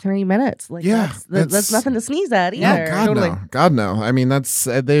 33 minutes. Like that's nothing to sneeze at either. Yeah, God no. I mean, that's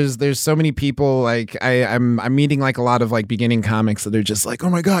there's so many people. Like I'm meeting like a lot of like beginning comics that are just like, oh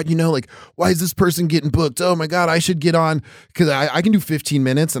my God, like why is this person getting booked? Oh my God, I should get on because I can do 15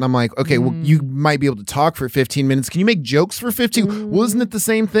 minutes. And I'm like, okay, well you might be able to talk for 15 minutes. Can you make jokes for 15? Well, isn't it the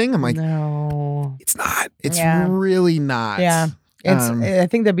same thing? I'm like, no, it's not. It's really not. Yeah. I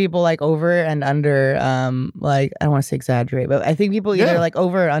think that people like over and under, like, I don't want to say exaggerate, but I think people either like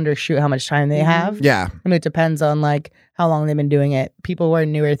over or undershoot how much time they have. Yeah. I mean, it depends on like how long they've been doing it. People who are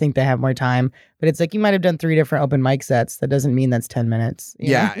newer think they have more time, but it's like you might have done 3 different open mic sets. That doesn't mean that's 10 minutes.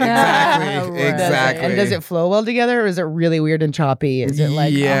 Exactly. Exactly. And does it flow well together, or is it really weird and choppy? Is it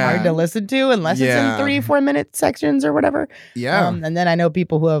like hard to listen to unless it's in 3-4 minute sections or whatever? Yeah. And then I know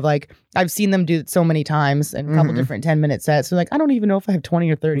people who have like, I've seen them do it so many times in a couple different 10-minute sets. So like, I don't even know if I have 20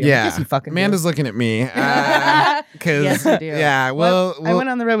 or 30. Yeah. I guess you fucking Amanda's looking at me. Yes, you do. Yeah. Well, I went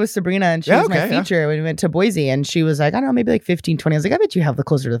on the road with Sabrina, and she was my feature when we went to Boise, and she was like, I don't know, maybe like 15, 20. I was like, I bet you have the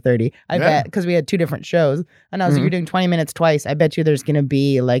closer to 30. I bet, because we had 2 different shows. And I was like, you're doing 20 minutes twice. I bet you there's going to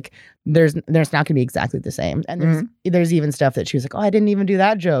be like, there's not going to be exactly the same. And there's even stuff that she was like, oh, I didn't even do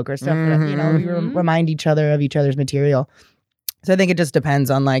that joke, or stuff that, we remind each other of each other's material. So I think it just depends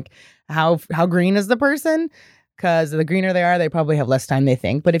on like how green is the person, because the greener they are, they probably have less time they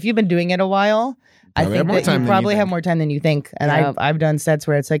think. But if you've been doing it a while, I think that you probably have more time than you think. And I've done sets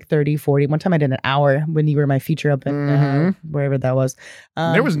where it's like 30, 40. One time I did an hour when you were my feature up in wherever that was.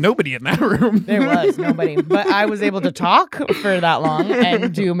 There was nobody in that room. There was nobody. But I was able to talk for that long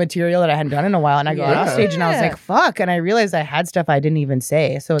and do material that I hadn't done in a while. And I got off stage and I was like, fuck. And I realized I had stuff I didn't even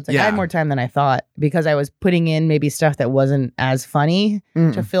say. So it's like I had more time than I thought, because I was putting in maybe stuff that wasn't as funny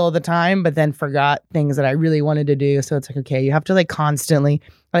to fill the time, but then forgot things that I really wanted to do. So it's like, okay, you have to like constantly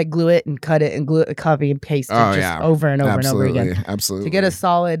like glue it and cut it and glue it, copy and paste it over and over and over again. Absolutely. To get a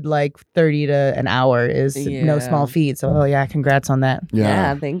solid like 30 to an hour is no small feat. So congrats on that.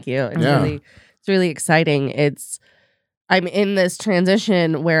 Yeah, thank you. It's really exciting. I'm in this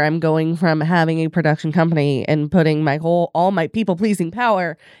transition where I'm going from having a production company and putting all my people pleasing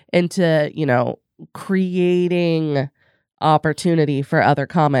power into, creating opportunity for other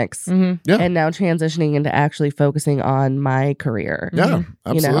comics, and now transitioning into actually focusing on my career.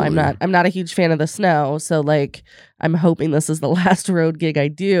 Absolutely. I'm not a huge fan of the snow, so like I'm hoping this is the last road gig I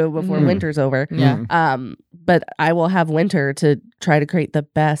do before winter's over. But I will have winter to try to create the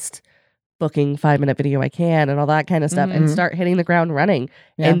best booking 5-minute video I can and all that kind of stuff, and start hitting the ground running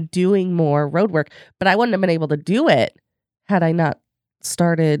and doing more road work. But I wouldn't have been able to do it had I not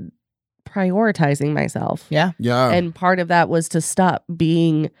started prioritizing myself. And part of that was to stop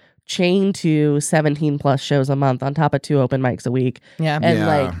being chained to 17 plus shows a month on top of 2 open mics a week, and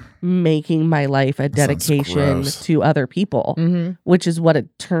like making my life a dedication to other people, which is what it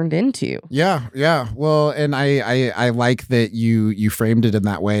turned into. Well, and I like that you framed it in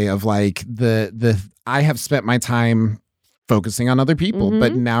that way of like the I have spent my time focusing on other people,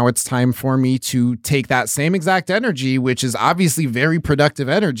 but now it's time for me to take that same exact energy, which is obviously very productive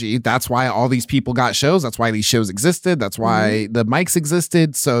energy. That's why all these people got shows. That's why these shows existed. That's why the mics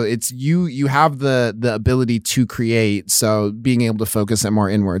existed. So it's you have the ability to create. So being able to focus it more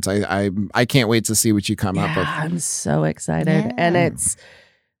inwards. I can't wait to see what you come up with. I'm so excited. And it's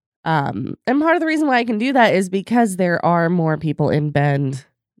and part of the reason why I can do that is because there are more people in Bend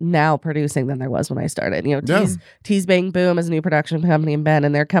now producing than there was when I started. Tease Bang Boom is a new production company in Bend,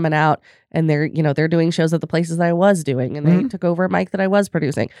 and they're coming out and they're doing shows at the places I was doing, and they took over a mic that I was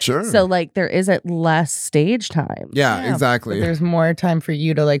producing. So like there isn't less stage time. Exactly. There's more time for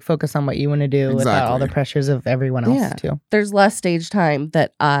you to like focus on what you want to do without all the pressures of everyone else too. There's less stage time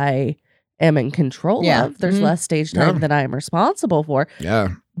that I am in control of. There's less stage time that I am responsible for.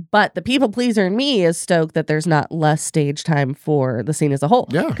 But the people pleaser in me is stoked that there's not less stage time for the scene as a whole.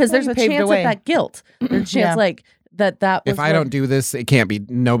 Because there's a chance of that guilt. There's a chance like that was if I don't do this, it can't be,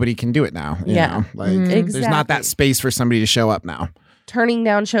 nobody can do it now. You know? Like there's not that space for somebody to show up now. Turning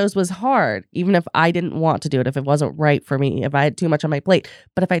down shows was hard, even if I didn't want to do it, if it wasn't right for me, if I had too much on my plate.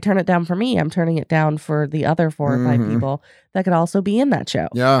 But if I turn it down for me, I'm turning it down for the other 4 or 5 people that could also be in that show.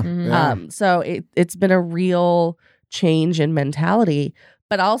 So it's been a real change in mentality,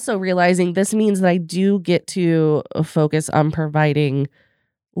 but also realizing this means that I do get to focus on providing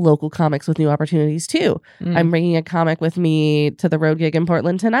local comics with new opportunities too. I'm bringing a comic with me to the road gig in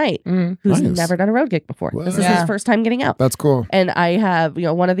Portland tonight who's never done a road gig before. This is his first time getting out. That's cool. And I have,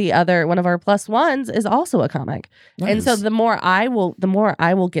 one of our plus ones is also a comic. And so the more I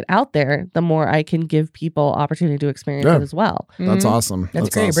will get out there, the more I can give people opportunity to experience it as well. That's awesome. That's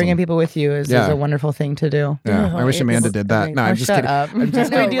great. Awesome. Bringing people with you is a wonderful thing to do. I wish Amanda did that. No, I'm just kidding. I'm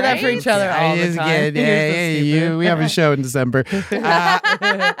just we do that for each other all the time. We have a show in December.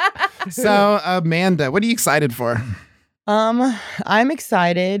 So Amanda, what are you excited for? I'm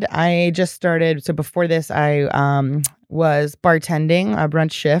excited. I just started. So before this, I was bartending a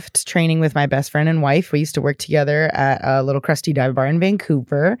brunch shift, training with my best friend and wife. We used to work together at a little crusty dive bar in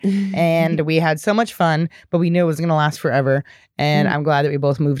Vancouver, and we had so much fun, but we knew it was going to last forever. And I'm glad that we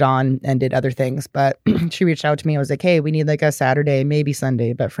both moved on and did other things. But she reached out to me. I was like, hey, we need like a Saturday, maybe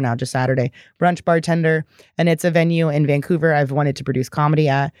Sunday, but for now, just Saturday brunch bartender. And it's a venue in Vancouver I've wanted to produce comedy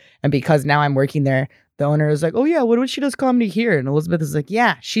at. And because now I'm working there, the owner is like, oh yeah, what when she does comedy here? And Elizabeth is like,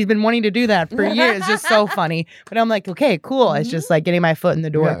 yeah, she's been wanting to do that for years. It's just so funny. But I'm like, okay, cool. It's just like getting my foot in the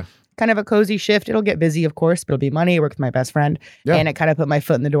door. Yeah. Kind of a cozy shift. It'll get busy, of course, but it'll be money. I work with my best friend. Yeah. And it kind of put my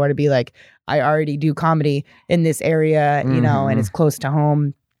foot in the door to be like, I already do comedy in this area, you know, and it's close to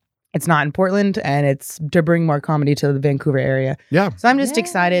home. It's not in Portland, and it's to bring more comedy to the Vancouver area. Yeah. So I'm just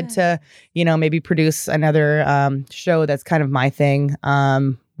excited to, you know, maybe produce another show that's kind of my thing,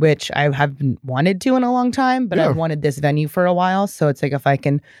 which I haven't wanted to in a long time, but I've wanted this venue for a while. So it's like if I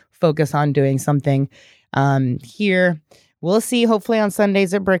can focus on doing something here. We'll see. Hopefully on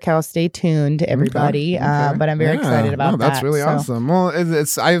Sundays at Brick House. Stay tuned, everybody. Okay. But I'm very excited about that. That's really awesome. Well,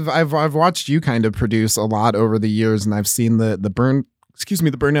 I've watched you kind of produce a lot over the years, and I've seen the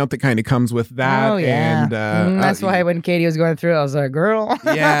burnout that kind of comes with that. Oh, yeah. And that's why when Katy was going through it, I was like, girl.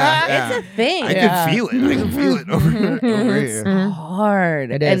 Yeah. It's a thing. I can feel it over here. It's hard.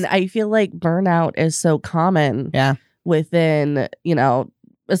 It is. And I feel like burnout is so common within, you know,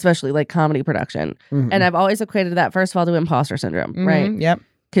 especially like comedy production. And I've always equated that, first of all, to imposter syndrome, right? Yep.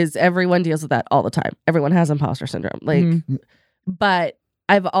 Because everyone deals with that all the time. Everyone has imposter syndrome. Like, but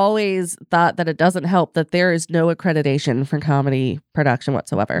I've always thought that it doesn't help that there is no accreditation for comedy production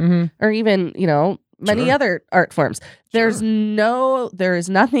whatsoever, or even, many other art forms. There is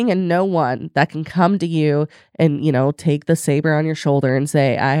nothing and no one that can come to you and, take the saber on your shoulder and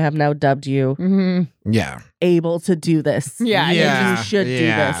say, I have now dubbed you able to do this. Yeah. And you should do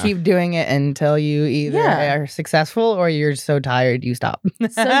this. Keep doing it until you either are successful or you're so tired you stop.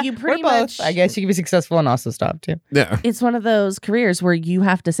 So you pretty much, I guess you can be successful and also stop too. Yeah. It's one of those careers where you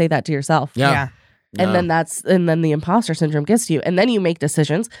have to say that to yourself. Yeah. And then the imposter syndrome gets to you. And then you make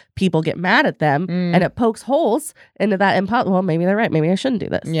decisions. People get mad at them and it pokes holes into that well, maybe they're right. Maybe I shouldn't do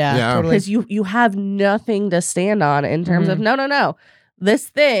this. Yeah. Totally. Because you have nothing to stand on in terms of no. This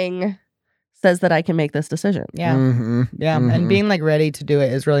thing says that I can make this decision. Yeah. And being like ready to do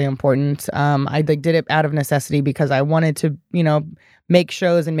it is really important. I did it out of necessity because I wanted to, make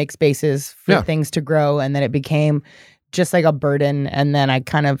shows and make spaces for things to grow. And then it became just like a burden. And then I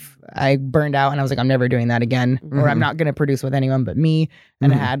burned out and I was like, I'm never doing that again, or I'm not going to produce with anyone but me.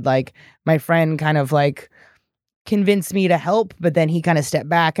 And I had like my friend kind of like convinced me to help, but then he kind of stepped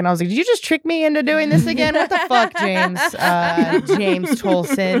back and I was like, did you just trick me into doing this again? What the fuck, James? James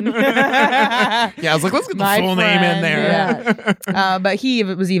Tolson. I was like, let's get the full name in there. Yeah. But he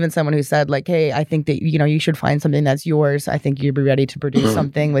was even someone who said like, hey, I think that, you should find something that's yours. I think you'd be ready to produce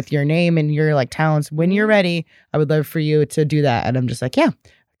something with your name and your like talents. When you're ready, I would love for you to do that. And I'm just like, yeah.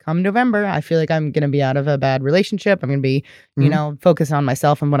 Come November, I feel like I'm going to be out of a bad relationship. I'm going to be, focused on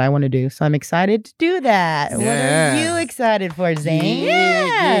myself and what I want to do. So I'm excited to do that. What are you excited for, Zane?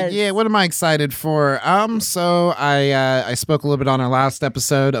 Yeah. What am I excited for? So I spoke a little bit on our last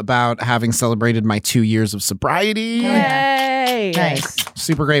episode about having celebrated my 2 years of sobriety. Yay! Nice.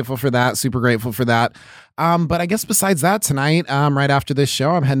 Super grateful for that. But I guess besides that, tonight, right after this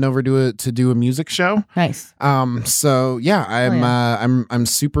show, I'm heading over to do a music show. Nice. So yeah, I'm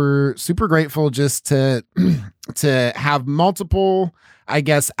super grateful just to have multiple, I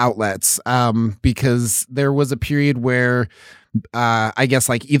guess, outlets. Because there was a period where I guess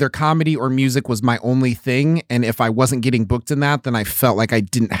like either comedy or music was my only thing, and if I wasn't getting booked in that, then I felt like I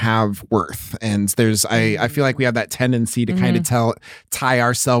didn't have worth. And I feel like we have that tendency to kind of tie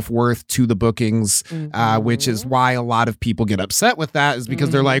our self-worth to the bookings, which is why a lot of people get upset with that, is because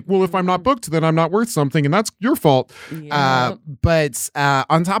they're like, well, if I'm not booked, then I'm not worth something, and that's your fault. But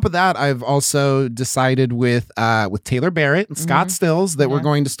on top of that, I've also decided with Taylor Barrett and Scott Stills that we're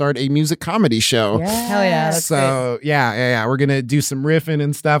going to start a music comedy show. Hell yeah. That's great. We're gonna do some riffing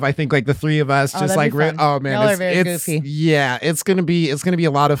and stuff. I think like the three of us just like oh man, it's very goofy. Yeah, it's gonna be a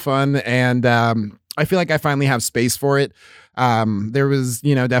lot of fun, and I feel like I finally have space for it. There was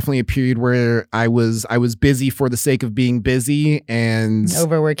definitely a period where I was busy for the sake of being busy and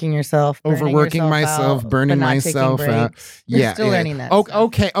overworking myself, burning myself out. You're still learning that.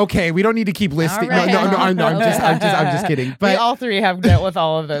 Okay. We don't need to keep listing. Right. No. I'm just kidding. But we all three have dealt with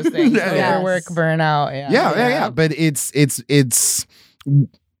all of those things: overwork, burnout. Yeah. But it's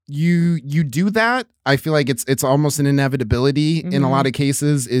you do that. I feel like it's almost an inevitability in a lot of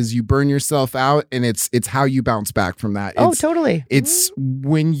cases, is you burn yourself out, and it's how you bounce back from that. Totally. It's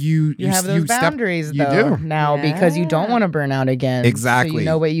when you have those boundaries though, now because you don't want to burn out again. Exactly. So you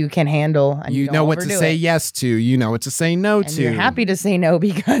know what you can handle, and you know what to say yes to. You know what to say no to. You're happy to say no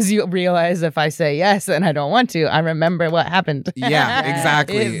because you realize if I say yes and I don't want to, I remember what happened. Yeah,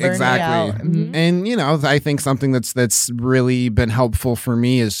 exactly. And I think something that's really been helpful for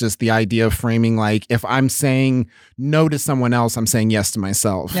me is just the idea of framing like, if I'm saying no to someone else, I'm saying yes to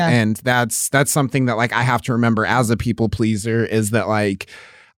myself. Yeah. And that's something that like I have to remember as a people pleaser, is that like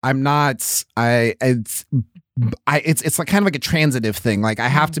it's like kind of like a transitive thing. Like I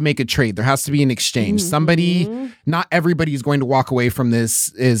have to make a trade. There has to be an exchange. Not everybody is going to walk away from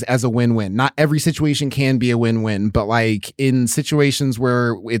this as a win-win. Not every situation can be a win-win, but like in situations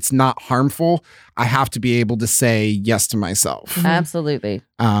where it's not harmful, I have to be able to say yes to myself. Absolutely.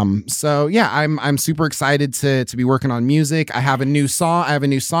 So yeah, I'm super excited to be working on music. I have a new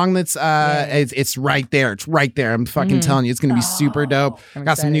song that's it's right there. It's right there. I'm fucking telling you, it's gonna be super dope.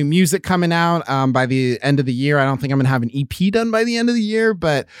 Got some new music coming out by the end of the year. I don't think I'm gonna have an EP done by the end of the year,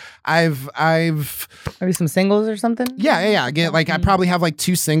 but I've maybe some singles or something. Yeah. I probably have like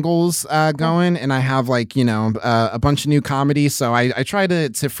 2 singles going, and I have like a bunch of new comedy. So I try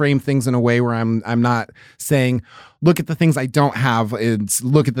to frame things in a way where I'm not saying, look at the things I don't have. It's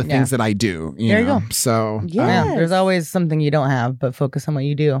look at the things that I do. There you know? go. So there's always something you don't have, but focus on what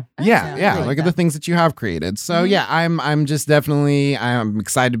you do. Yeah. Look at the things that you have created. So I'm just definitely I'm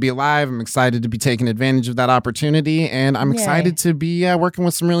excited to be alive. I'm excited to be taking advantage of that opportunity, and I'm excited to be working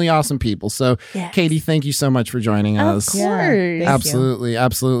with some really awesome people. So Katy, thank you so much for joining us. Of course.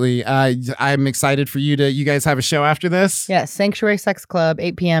 Absolutely. I'm excited for you guys have a show after this? Yes, Sanctuary Sex Club,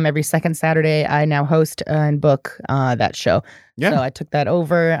 8 p.m. every second Saturday. I now host and book that show. Yeah. So I took that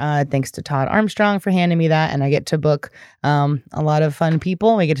over thanks to Todd Armstrong for handing me that. And I get to book a lot of fun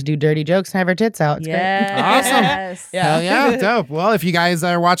people. We get to do dirty jokes and have our tits out. It's great. Awesome. Hell yeah. Dope. Well, if you guys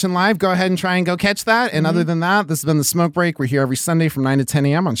are watching live, go ahead and try and go catch that. And other than that, this has been The Smoke Break. We're here every Sunday from 9 to 10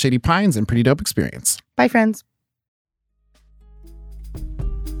 a.m. on Shady Pines and Pretty Dope Experience. Bye, friends.